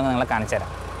 അതും കൂടെ ഒന്ന് നിങ്ങളെ കാണിച്ചു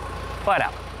തരാം. പോരാ.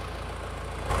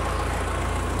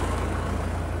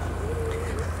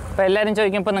 അപ്പോൾ എല്ലാവരും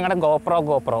ചോദിക്കും ഇപ്പോൾ നിങ്ങളുടെ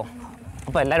ഗോപ്രോ.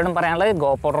 അപ്പോൾ എല്ലാവരോടും പറയാനുള്ളത്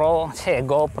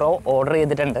ഗോപ്രോ ഓർഡർ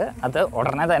ചെയ്തിട്ടുണ്ട്. അത്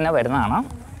ഉടനെ തന്നെ വരുന്നതാണ്.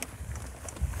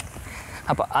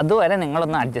 അപ്പോൾ അതുവരെ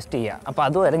നിങ്ങളൊന്ന് അഡ്ജസ്റ്റ് ചെയ്യുക. അപ്പോൾ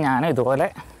അതുവരെ ഞാനും ഇതുപോലെ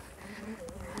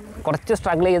കുറച്ച്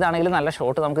സ്ട്രഗിൾ ചെയ്താണെങ്കിലും നല്ല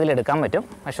ഷോട്ട് നമുക്കിതിൽ എടുക്കാൻ പറ്റും.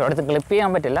 പക്ഷേ അടുത്ത് ക്ലിപ്പ് ചെയ്യാൻ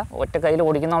പറ്റില്ല, ഒറ്റ കയ്യിൽ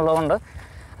ഓടിക്കുന്നുള്ളതുകൊണ്ട്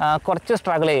കുറച്ച്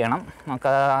സ്ട്രഗിൾ ചെയ്യണം.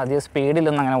 നമുക്ക് അധികം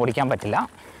സ്പീഡിലൊന്നും അങ്ങനെ ഓടിക്കാൻ പറ്റില്ല.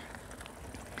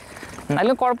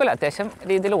 എന്നാലും കുഴപ്പമില്ല, അത്യാവശ്യം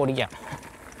രീതിയിൽ ഓടിക്കാം.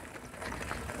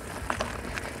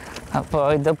 അപ്പോൾ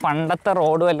ഇത് പണ്ടത്തെ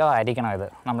റോഡ് വല്ലതും ആയിരിക്കണം. ഇത്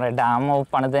നമ്മുടെ ഡാം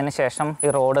പണിതതിന് ശേഷം ഈ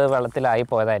റോഡ് വെള്ളത്തിലായി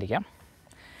പോയതായിരിക്കാം.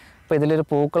 അപ്പോൾ ഇതിലൊരു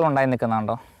പൂക്കളുണ്ടായി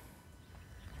നിൽക്കുന്നുണ്ടോ?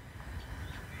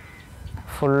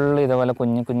 ഫുൾ ഇതുപോലെ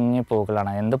കുഞ്ഞു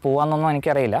പൂക്കളാണ്. എന്ത് പൂവാന്നൊന്നും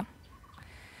എനിക്കറിയില്ല.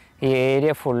 ഈ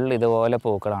ഏരിയ ഫുൾ ഇതുപോലെ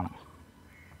പൂക്കളാണ്.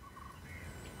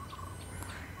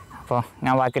 അപ്പോൾ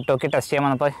ഞാൻ വാക്കി ടോക്കി ടെസ്റ്റ് ചെയ്യാൻ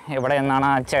വന്നപ്പോൾ ഇവിടെ നിന്നാണ്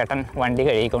ആ ചേട്ടൻ വണ്ടി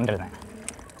കഴുകിക്കൊണ്ടിരുന്നത്.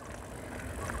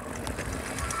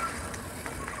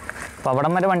 അപ്പോൾ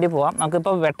അവിടം വരെ വണ്ടി പോവാം.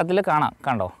 നമുക്കിപ്പോൾ വെട്ടത്തിൽ കാണാം,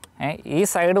 കണ്ടോ? ഈ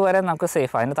സൈഡ് വരെ നമുക്ക്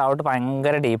സേഫ്. അതിൻ്റെ താഴോട്ട്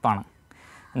ഭയങ്കര ഡീപ്പാണ്.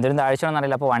 എന്തൊരു താഴ്ചയൊന്നും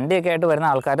അറിയില്ല. അപ്പോൾ വണ്ടിയൊക്കെ ആയിട്ട്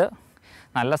വരുന്ന ആൾക്കാർ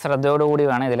നല്ല ശ്രദ്ധയോടുകൂടി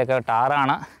വേണം. ഇതിലൊക്കെ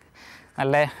ടാറാണ്,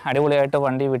 നല്ല അടിപൊളിയായിട്ട്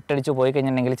വണ്ടി വിട്ടടിച്ച് പോയി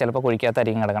കഴിഞ്ഞിട്ടുണ്ടെങ്കിൽ ചിലപ്പോൾ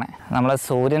കുഴിക്കാത്തായിരിക്കും കിടക്കണേ. നമ്മളെ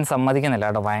സൂര്യൻ സമ്മതിക്കുന്നില്ല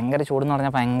കേട്ടോ. ഭയങ്കര ചൂടെന്ന്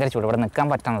പറഞ്ഞാൽ ഭയങ്കര ചൂട്. ഇവിടെ നിൽക്കാൻ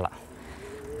പറ്റണില്ല.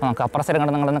 അപ്പോൾ നമുക്ക് അപ്പുറ സൈഡ്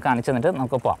കണ്ട് നിങ്ങളൊന്ന് കാണിച്ചു തന്നിട്ട്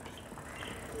നമുക്ക് പോവാം.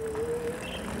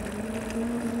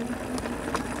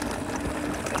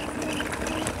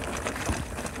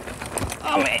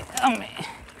 അമ്മേ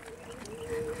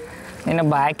പിന്നെ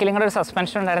ബാക്കിലും കൂടെ ഒരു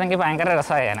സസ്പെൻഷൻ ഉണ്ടായിരുന്നെങ്കിൽ ഭയങ്കര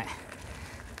രസമായേനെ.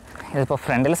 ഇതിപ്പോൾ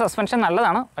ഫ്രണ്ടിൽ സസ്പെൻഷൻ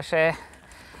നല്ലതാണ്, പക്ഷേ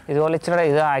ഇതുപോലെ ഇച്ചിരി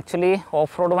ഇത് actually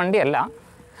off road വണ്ടിയല്ല.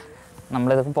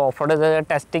 നമ്മളിതിപ്പോൾ off road ഇത്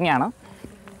ടെസ്റ്റിംഗ് ആണ്.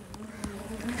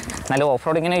 എന്നാലും ഓഫ്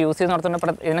റോഡ് ഇങ്ങനെ യൂസ് ചെയ്ത്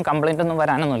നടത്തുമ്പോൾ ഇതിന് കംപ്ലയിൻ്റ് ഒന്നും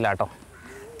വരാനൊന്നുമില്ല കേട്ടോ.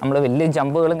 നമ്മൾ വലിയ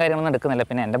ജമ്പുകളും കാര്യങ്ങളൊന്നും എടുക്കുന്നില്ല.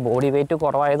 പിന്നെ എൻ്റെ ബോഡി വെയിറ്റ്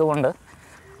കുറവായതുകൊണ്ട്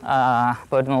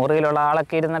ഇപ്പോൾ ഒരു 100 കിലോ ഉള്ള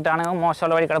ആളൊക്കെ ഇരുന്നിട്ടാണ്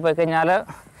മോശമുള്ള വഴി പോയി കഴിഞ്ഞാൽ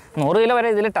 100 കിലോ വരെ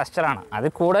ഇതിൽ ടെസ്റ്ററാണ്.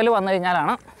 അതിൽ കൂടുതൽ വന്നു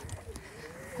കഴിഞ്ഞാലാണ്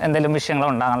എന്തെങ്കിലും വിഷയങ്ങൾ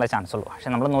ഉണ്ടാകാനുള്ള ചാൻസ് ഉള്ളൂ. പക്ഷേ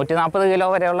നമ്മൾ 140 കിലോ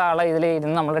വരെയുള്ള ആളെ ഇതിൽ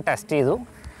ഇരുന്ന് നമ്മൾ ടെസ്റ്റ് ചെയ്തു,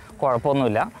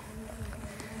 കുഴപ്പമൊന്നുമില്ല.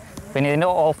 പിന്നെ ഇതിൻ്റെ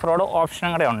ഓഫ് റോഡ്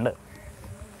ഓപ്ഷനും കൂടെ ഉണ്ട്.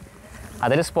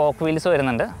 അതിൽ സ്പോക്ക് വീൽസ്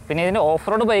വരുന്നുണ്ട്. പിന്നെ ഇതിൻ്റെ ഓഫ്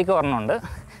റോഡ് ബൈക്ക് ഒരെണ്ണമുണ്ട്.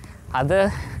 അത്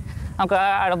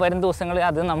നമുക്ക് വരും ദിവസങ്ങളിൽ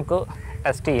അത് നമുക്ക്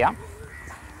ടെസ്റ്റ് ചെയ്യാം.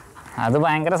 അത്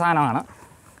ഭയങ്കര സാധനമാണ്.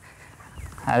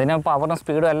 അതിന് പവറും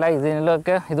സ്പീഡും എല്ലാം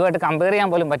ഇതിലൊക്കെ ഇതുമായിട്ട് കമ്പയർ ചെയ്യാൻ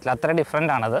പോലും പറ്റില്ല, അത്ര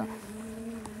ഡിഫറെൻ്റ് ആണത്.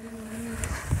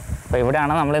 അപ്പോൾ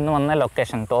ഇവിടെയാണ് നമ്മളിന്ന് വന്ന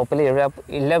ലൊക്കേഷൻ. ടോപ്പിൽ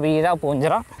വീഴ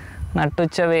പൂഞ്ചിറ.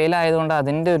 നട്ടുച്ച വെയിലായതുകൊണ്ട്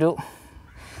അതിൻ്റെ ഒരു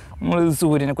നമ്മൾ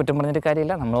സൂര്യനെ കുറ്റം പറഞ്ഞിട്ട്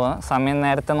കാര്യമില്ല. നമ്മൾ സമയം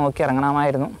നേരത്തെ നോക്കി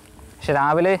ഇറങ്ങണമായിരുന്നു. പക്ഷെ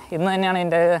രാവിലെ ഇന്ന് തന്നെയാണ്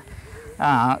ഇതിൻ്റെ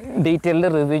ഡീറ്റെയിൽഡ്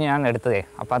റിവ്യൂ ഞാൻ എടുത്തത്.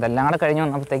 അപ്പോൾ അതെല്ലാം കൂടെ കഴിഞ്ഞ്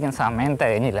വന്നപ്പോഴത്തേക്കും സമയം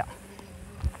തികഞ്ഞില്ല.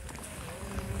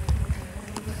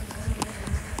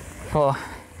 അപ്പോൾ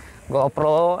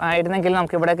ഗോപ്രോ ആയിരുന്നെങ്കിൽ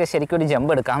നമുക്ക് ഇവിടെയൊക്കെ ശരിക്കും ഒരു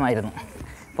ജമ്പ് എടുക്കാമായിരുന്നു.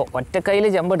 അപ്പോൾ ഒറ്റക്കൈയിൽ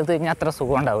ജമ്പ് എടുത്തു കഴിഞ്ഞാൽ അത്ര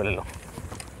സുഖം ഉണ്ടാവില്ലല്ലോ.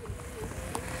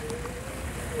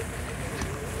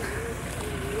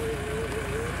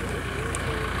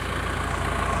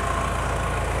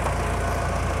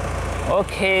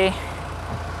 ഓക്കേ.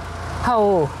 ഓ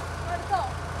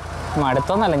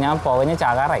മടുത്തോന്നല്ല, ഞാൻ പുകഞ്ഞ്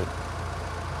ചാകാറായി.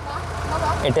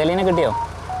 ഇറ്റാലിയനെ കിട്ടിയോ?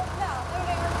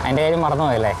 അതിൻ്റെ കാര്യം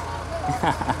മറന്നുപോയല്ലേ?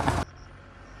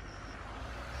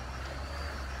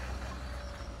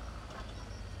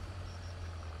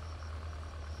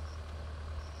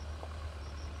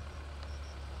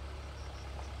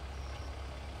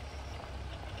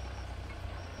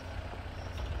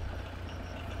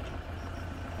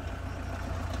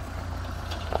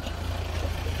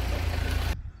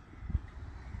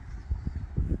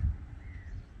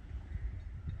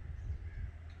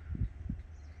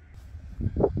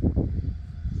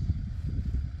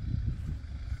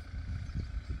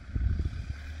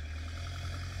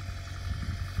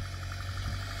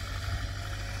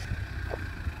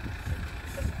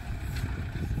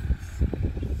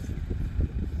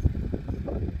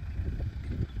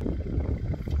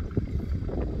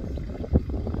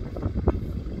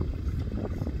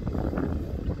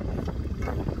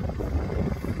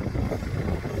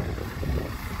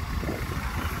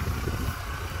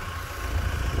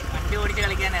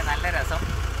 ഇരിക്കാനേ നല്ല രസം.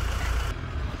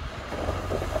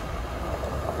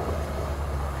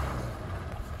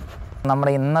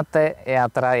 നമ്മുടെ ഇന്നത്തെ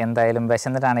യാത്ര എന്തായാലും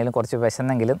വിശന്നിട്ടാണെങ്കിലും കുറച്ച്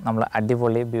വിശന്നെങ്കിലും നമ്മൾ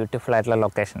അടിപൊളി ബ്യൂട്ടിഫുൾ ആയിട്ടുള്ള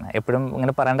ലൊക്കേഷൻ. എപ്പോഴും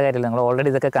ഇങ്ങനെ പറയേണ്ട കാര്യമില്ല, നിങ്ങൾ ഓൾറെഡി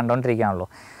ഇതൊക്കെ കണ്ടുകൊണ്ടിരിക്കുകയാണല്ലോ.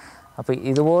 അപ്പോൾ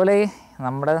ഇതുപോലെ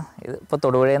നമ്മുടെ ഇപ്പോൾ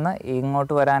തൊടുപുഴയിൽ നിന്ന്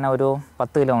ഇങ്ങോട്ട് വരാൻ ഒരു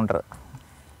 10 കിലോമീറ്റർ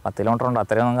ഉണ്ട്.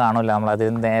 അത്രയൊന്നും കാണില്ല, നമ്മൾ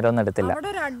അതിൽ നേരെ ഒന്നും എടുത്തില്ല.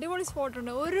 അടിപൊളി സ്പോട്ട്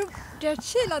ഉണ്ട്, ഒരു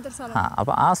രക്ഷയില്ലാത്ത സ്ഥലം.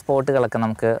 അപ്പോൾ ആ സ്പോട്ടുകളൊക്കെ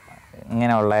നമുക്ക്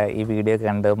ഇങ്ങനെയുള്ള ഈ വീഡിയോ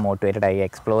കണ്ട് മോട്ടിവേറ്റഡ് ആയി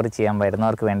എക്സ്പ്ലോർ ചെയ്യാൻ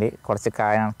വരുന്നവർക്ക് വേണ്ടി കുറച്ച്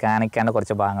കാണിക്കാണ്ട്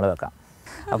കുറച്ച് ഭാഗങ്ങൾ വെക്കാം.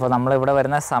 അപ്പോൾ നമ്മളിവിടെ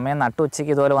വരുന്ന സമയം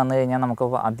നട്ടുച്ചയ്ക്ക് ഇതുപോലെ വന്നു കഴിഞ്ഞാൽ നമുക്ക്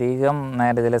അധികം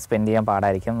നേരം ഇതിൽ സ്പെൻഡ് ചെയ്യാൻ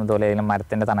പാടായിരിക്കും. ഇതുപോലെ ഇതിൽ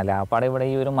മരത്തിൻ്റെ തണല ആ പാടെ ഇവിടെ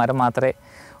ഈ ഒരു മരം മാത്രമേ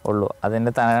ഉള്ളൂ,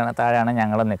 അതിൻ്റെ താഴെയാണ്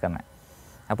ഞങ്ങൾ നിൽക്കുന്നത്.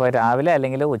 അപ്പോൾ രാവിലെ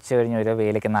അല്ലെങ്കിൽ ഉച്ച കഴിഞ്ഞ് വരിക,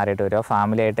 വെയിലേക്ക് നാറിയിട്ട് വരിക,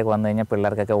 ഫാമിലി ആയിട്ട് വന്നു കഴിഞ്ഞാൽ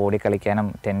പിള്ളേർക്കൊക്കെ ഓടിക്കളിക്കാനും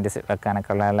ടെൻറ്റ്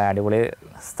വെക്കാനൊക്കെ ഉള്ള അടിപൊളി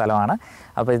സ്ഥലമാണ്.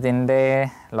 അപ്പോൾ ഇതിൻ്റെ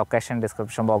ലൊക്കേഷൻ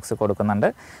ഡിസ്ക്രിപ്ഷൻ ബോക്സ് കൊടുക്കുന്നുണ്ട്.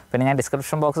 പിന്നെ ഞാൻ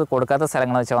ഡിസ്ക്രിപ്ഷൻ ബോക്സ് കൊടുക്കാത്ത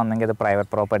സ്ഥലങ്ങൾ വെച്ചാൽ വന്നെങ്കിൽ അത്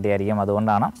പ്രൈവറ്റ് പ്രോപ്പർട്ടി ആയിരിക്കും,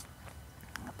 അതുകൊണ്ടാണ്.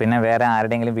 പിന്നെ വേറെ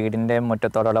ആരുടെയെങ്കിലും വീടിൻ്റെ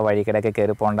മുറ്റത്തോടുള്ള വഴിക്കിടയ്ക്ക്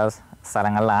കയറി പോകേണ്ട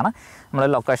സ്ഥലങ്ങളിലാണ് നമ്മൾ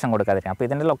ലൊക്കേഷൻ കൊടുക്കാതിരിക്കുക. അപ്പോൾ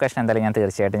ഇതിൻ്റെ ലൊക്കേഷൻ എന്തായാലും ഞാൻ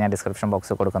തീർച്ചയായിട്ടും ഞാൻ ഡിസ്ക്രിപ്ഷൻ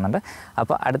ബോക്സ് കൊടുക്കുന്നുണ്ട്.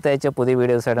 അപ്പോൾ അടുത്ത ആഴ്ച പുതിയ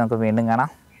വീഡിയോസായിട്ട് നമുക്ക് വീണ്ടും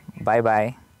കാണാം. Bye bye.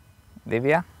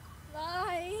 ദിവ്യ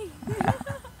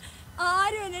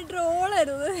ആരും എന്നെ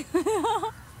ട്രോളരുത്.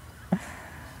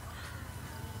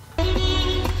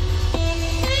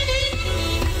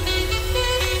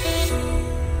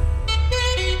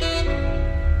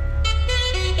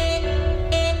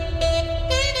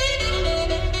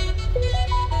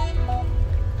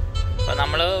 അപ്പോൾ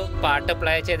നമ്മൾ പാട്ട്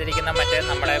പ്ലേ ചെയ്തിരിക്കുന്ന മറ്റേ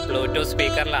നമ്മുടെ ബ്ലൂടൂത്ത്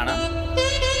സ്പീക്കറിലാണ്.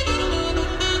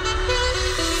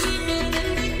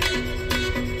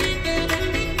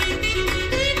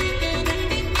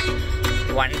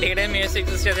 വണ്ടിയുടെ മ്യൂസിക്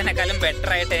സിസ്റ്റത്തിനേക്കാളും ബെറ്റർ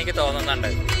ആയിട്ട് എനിക്ക് തോന്നുന്നുണ്ട്.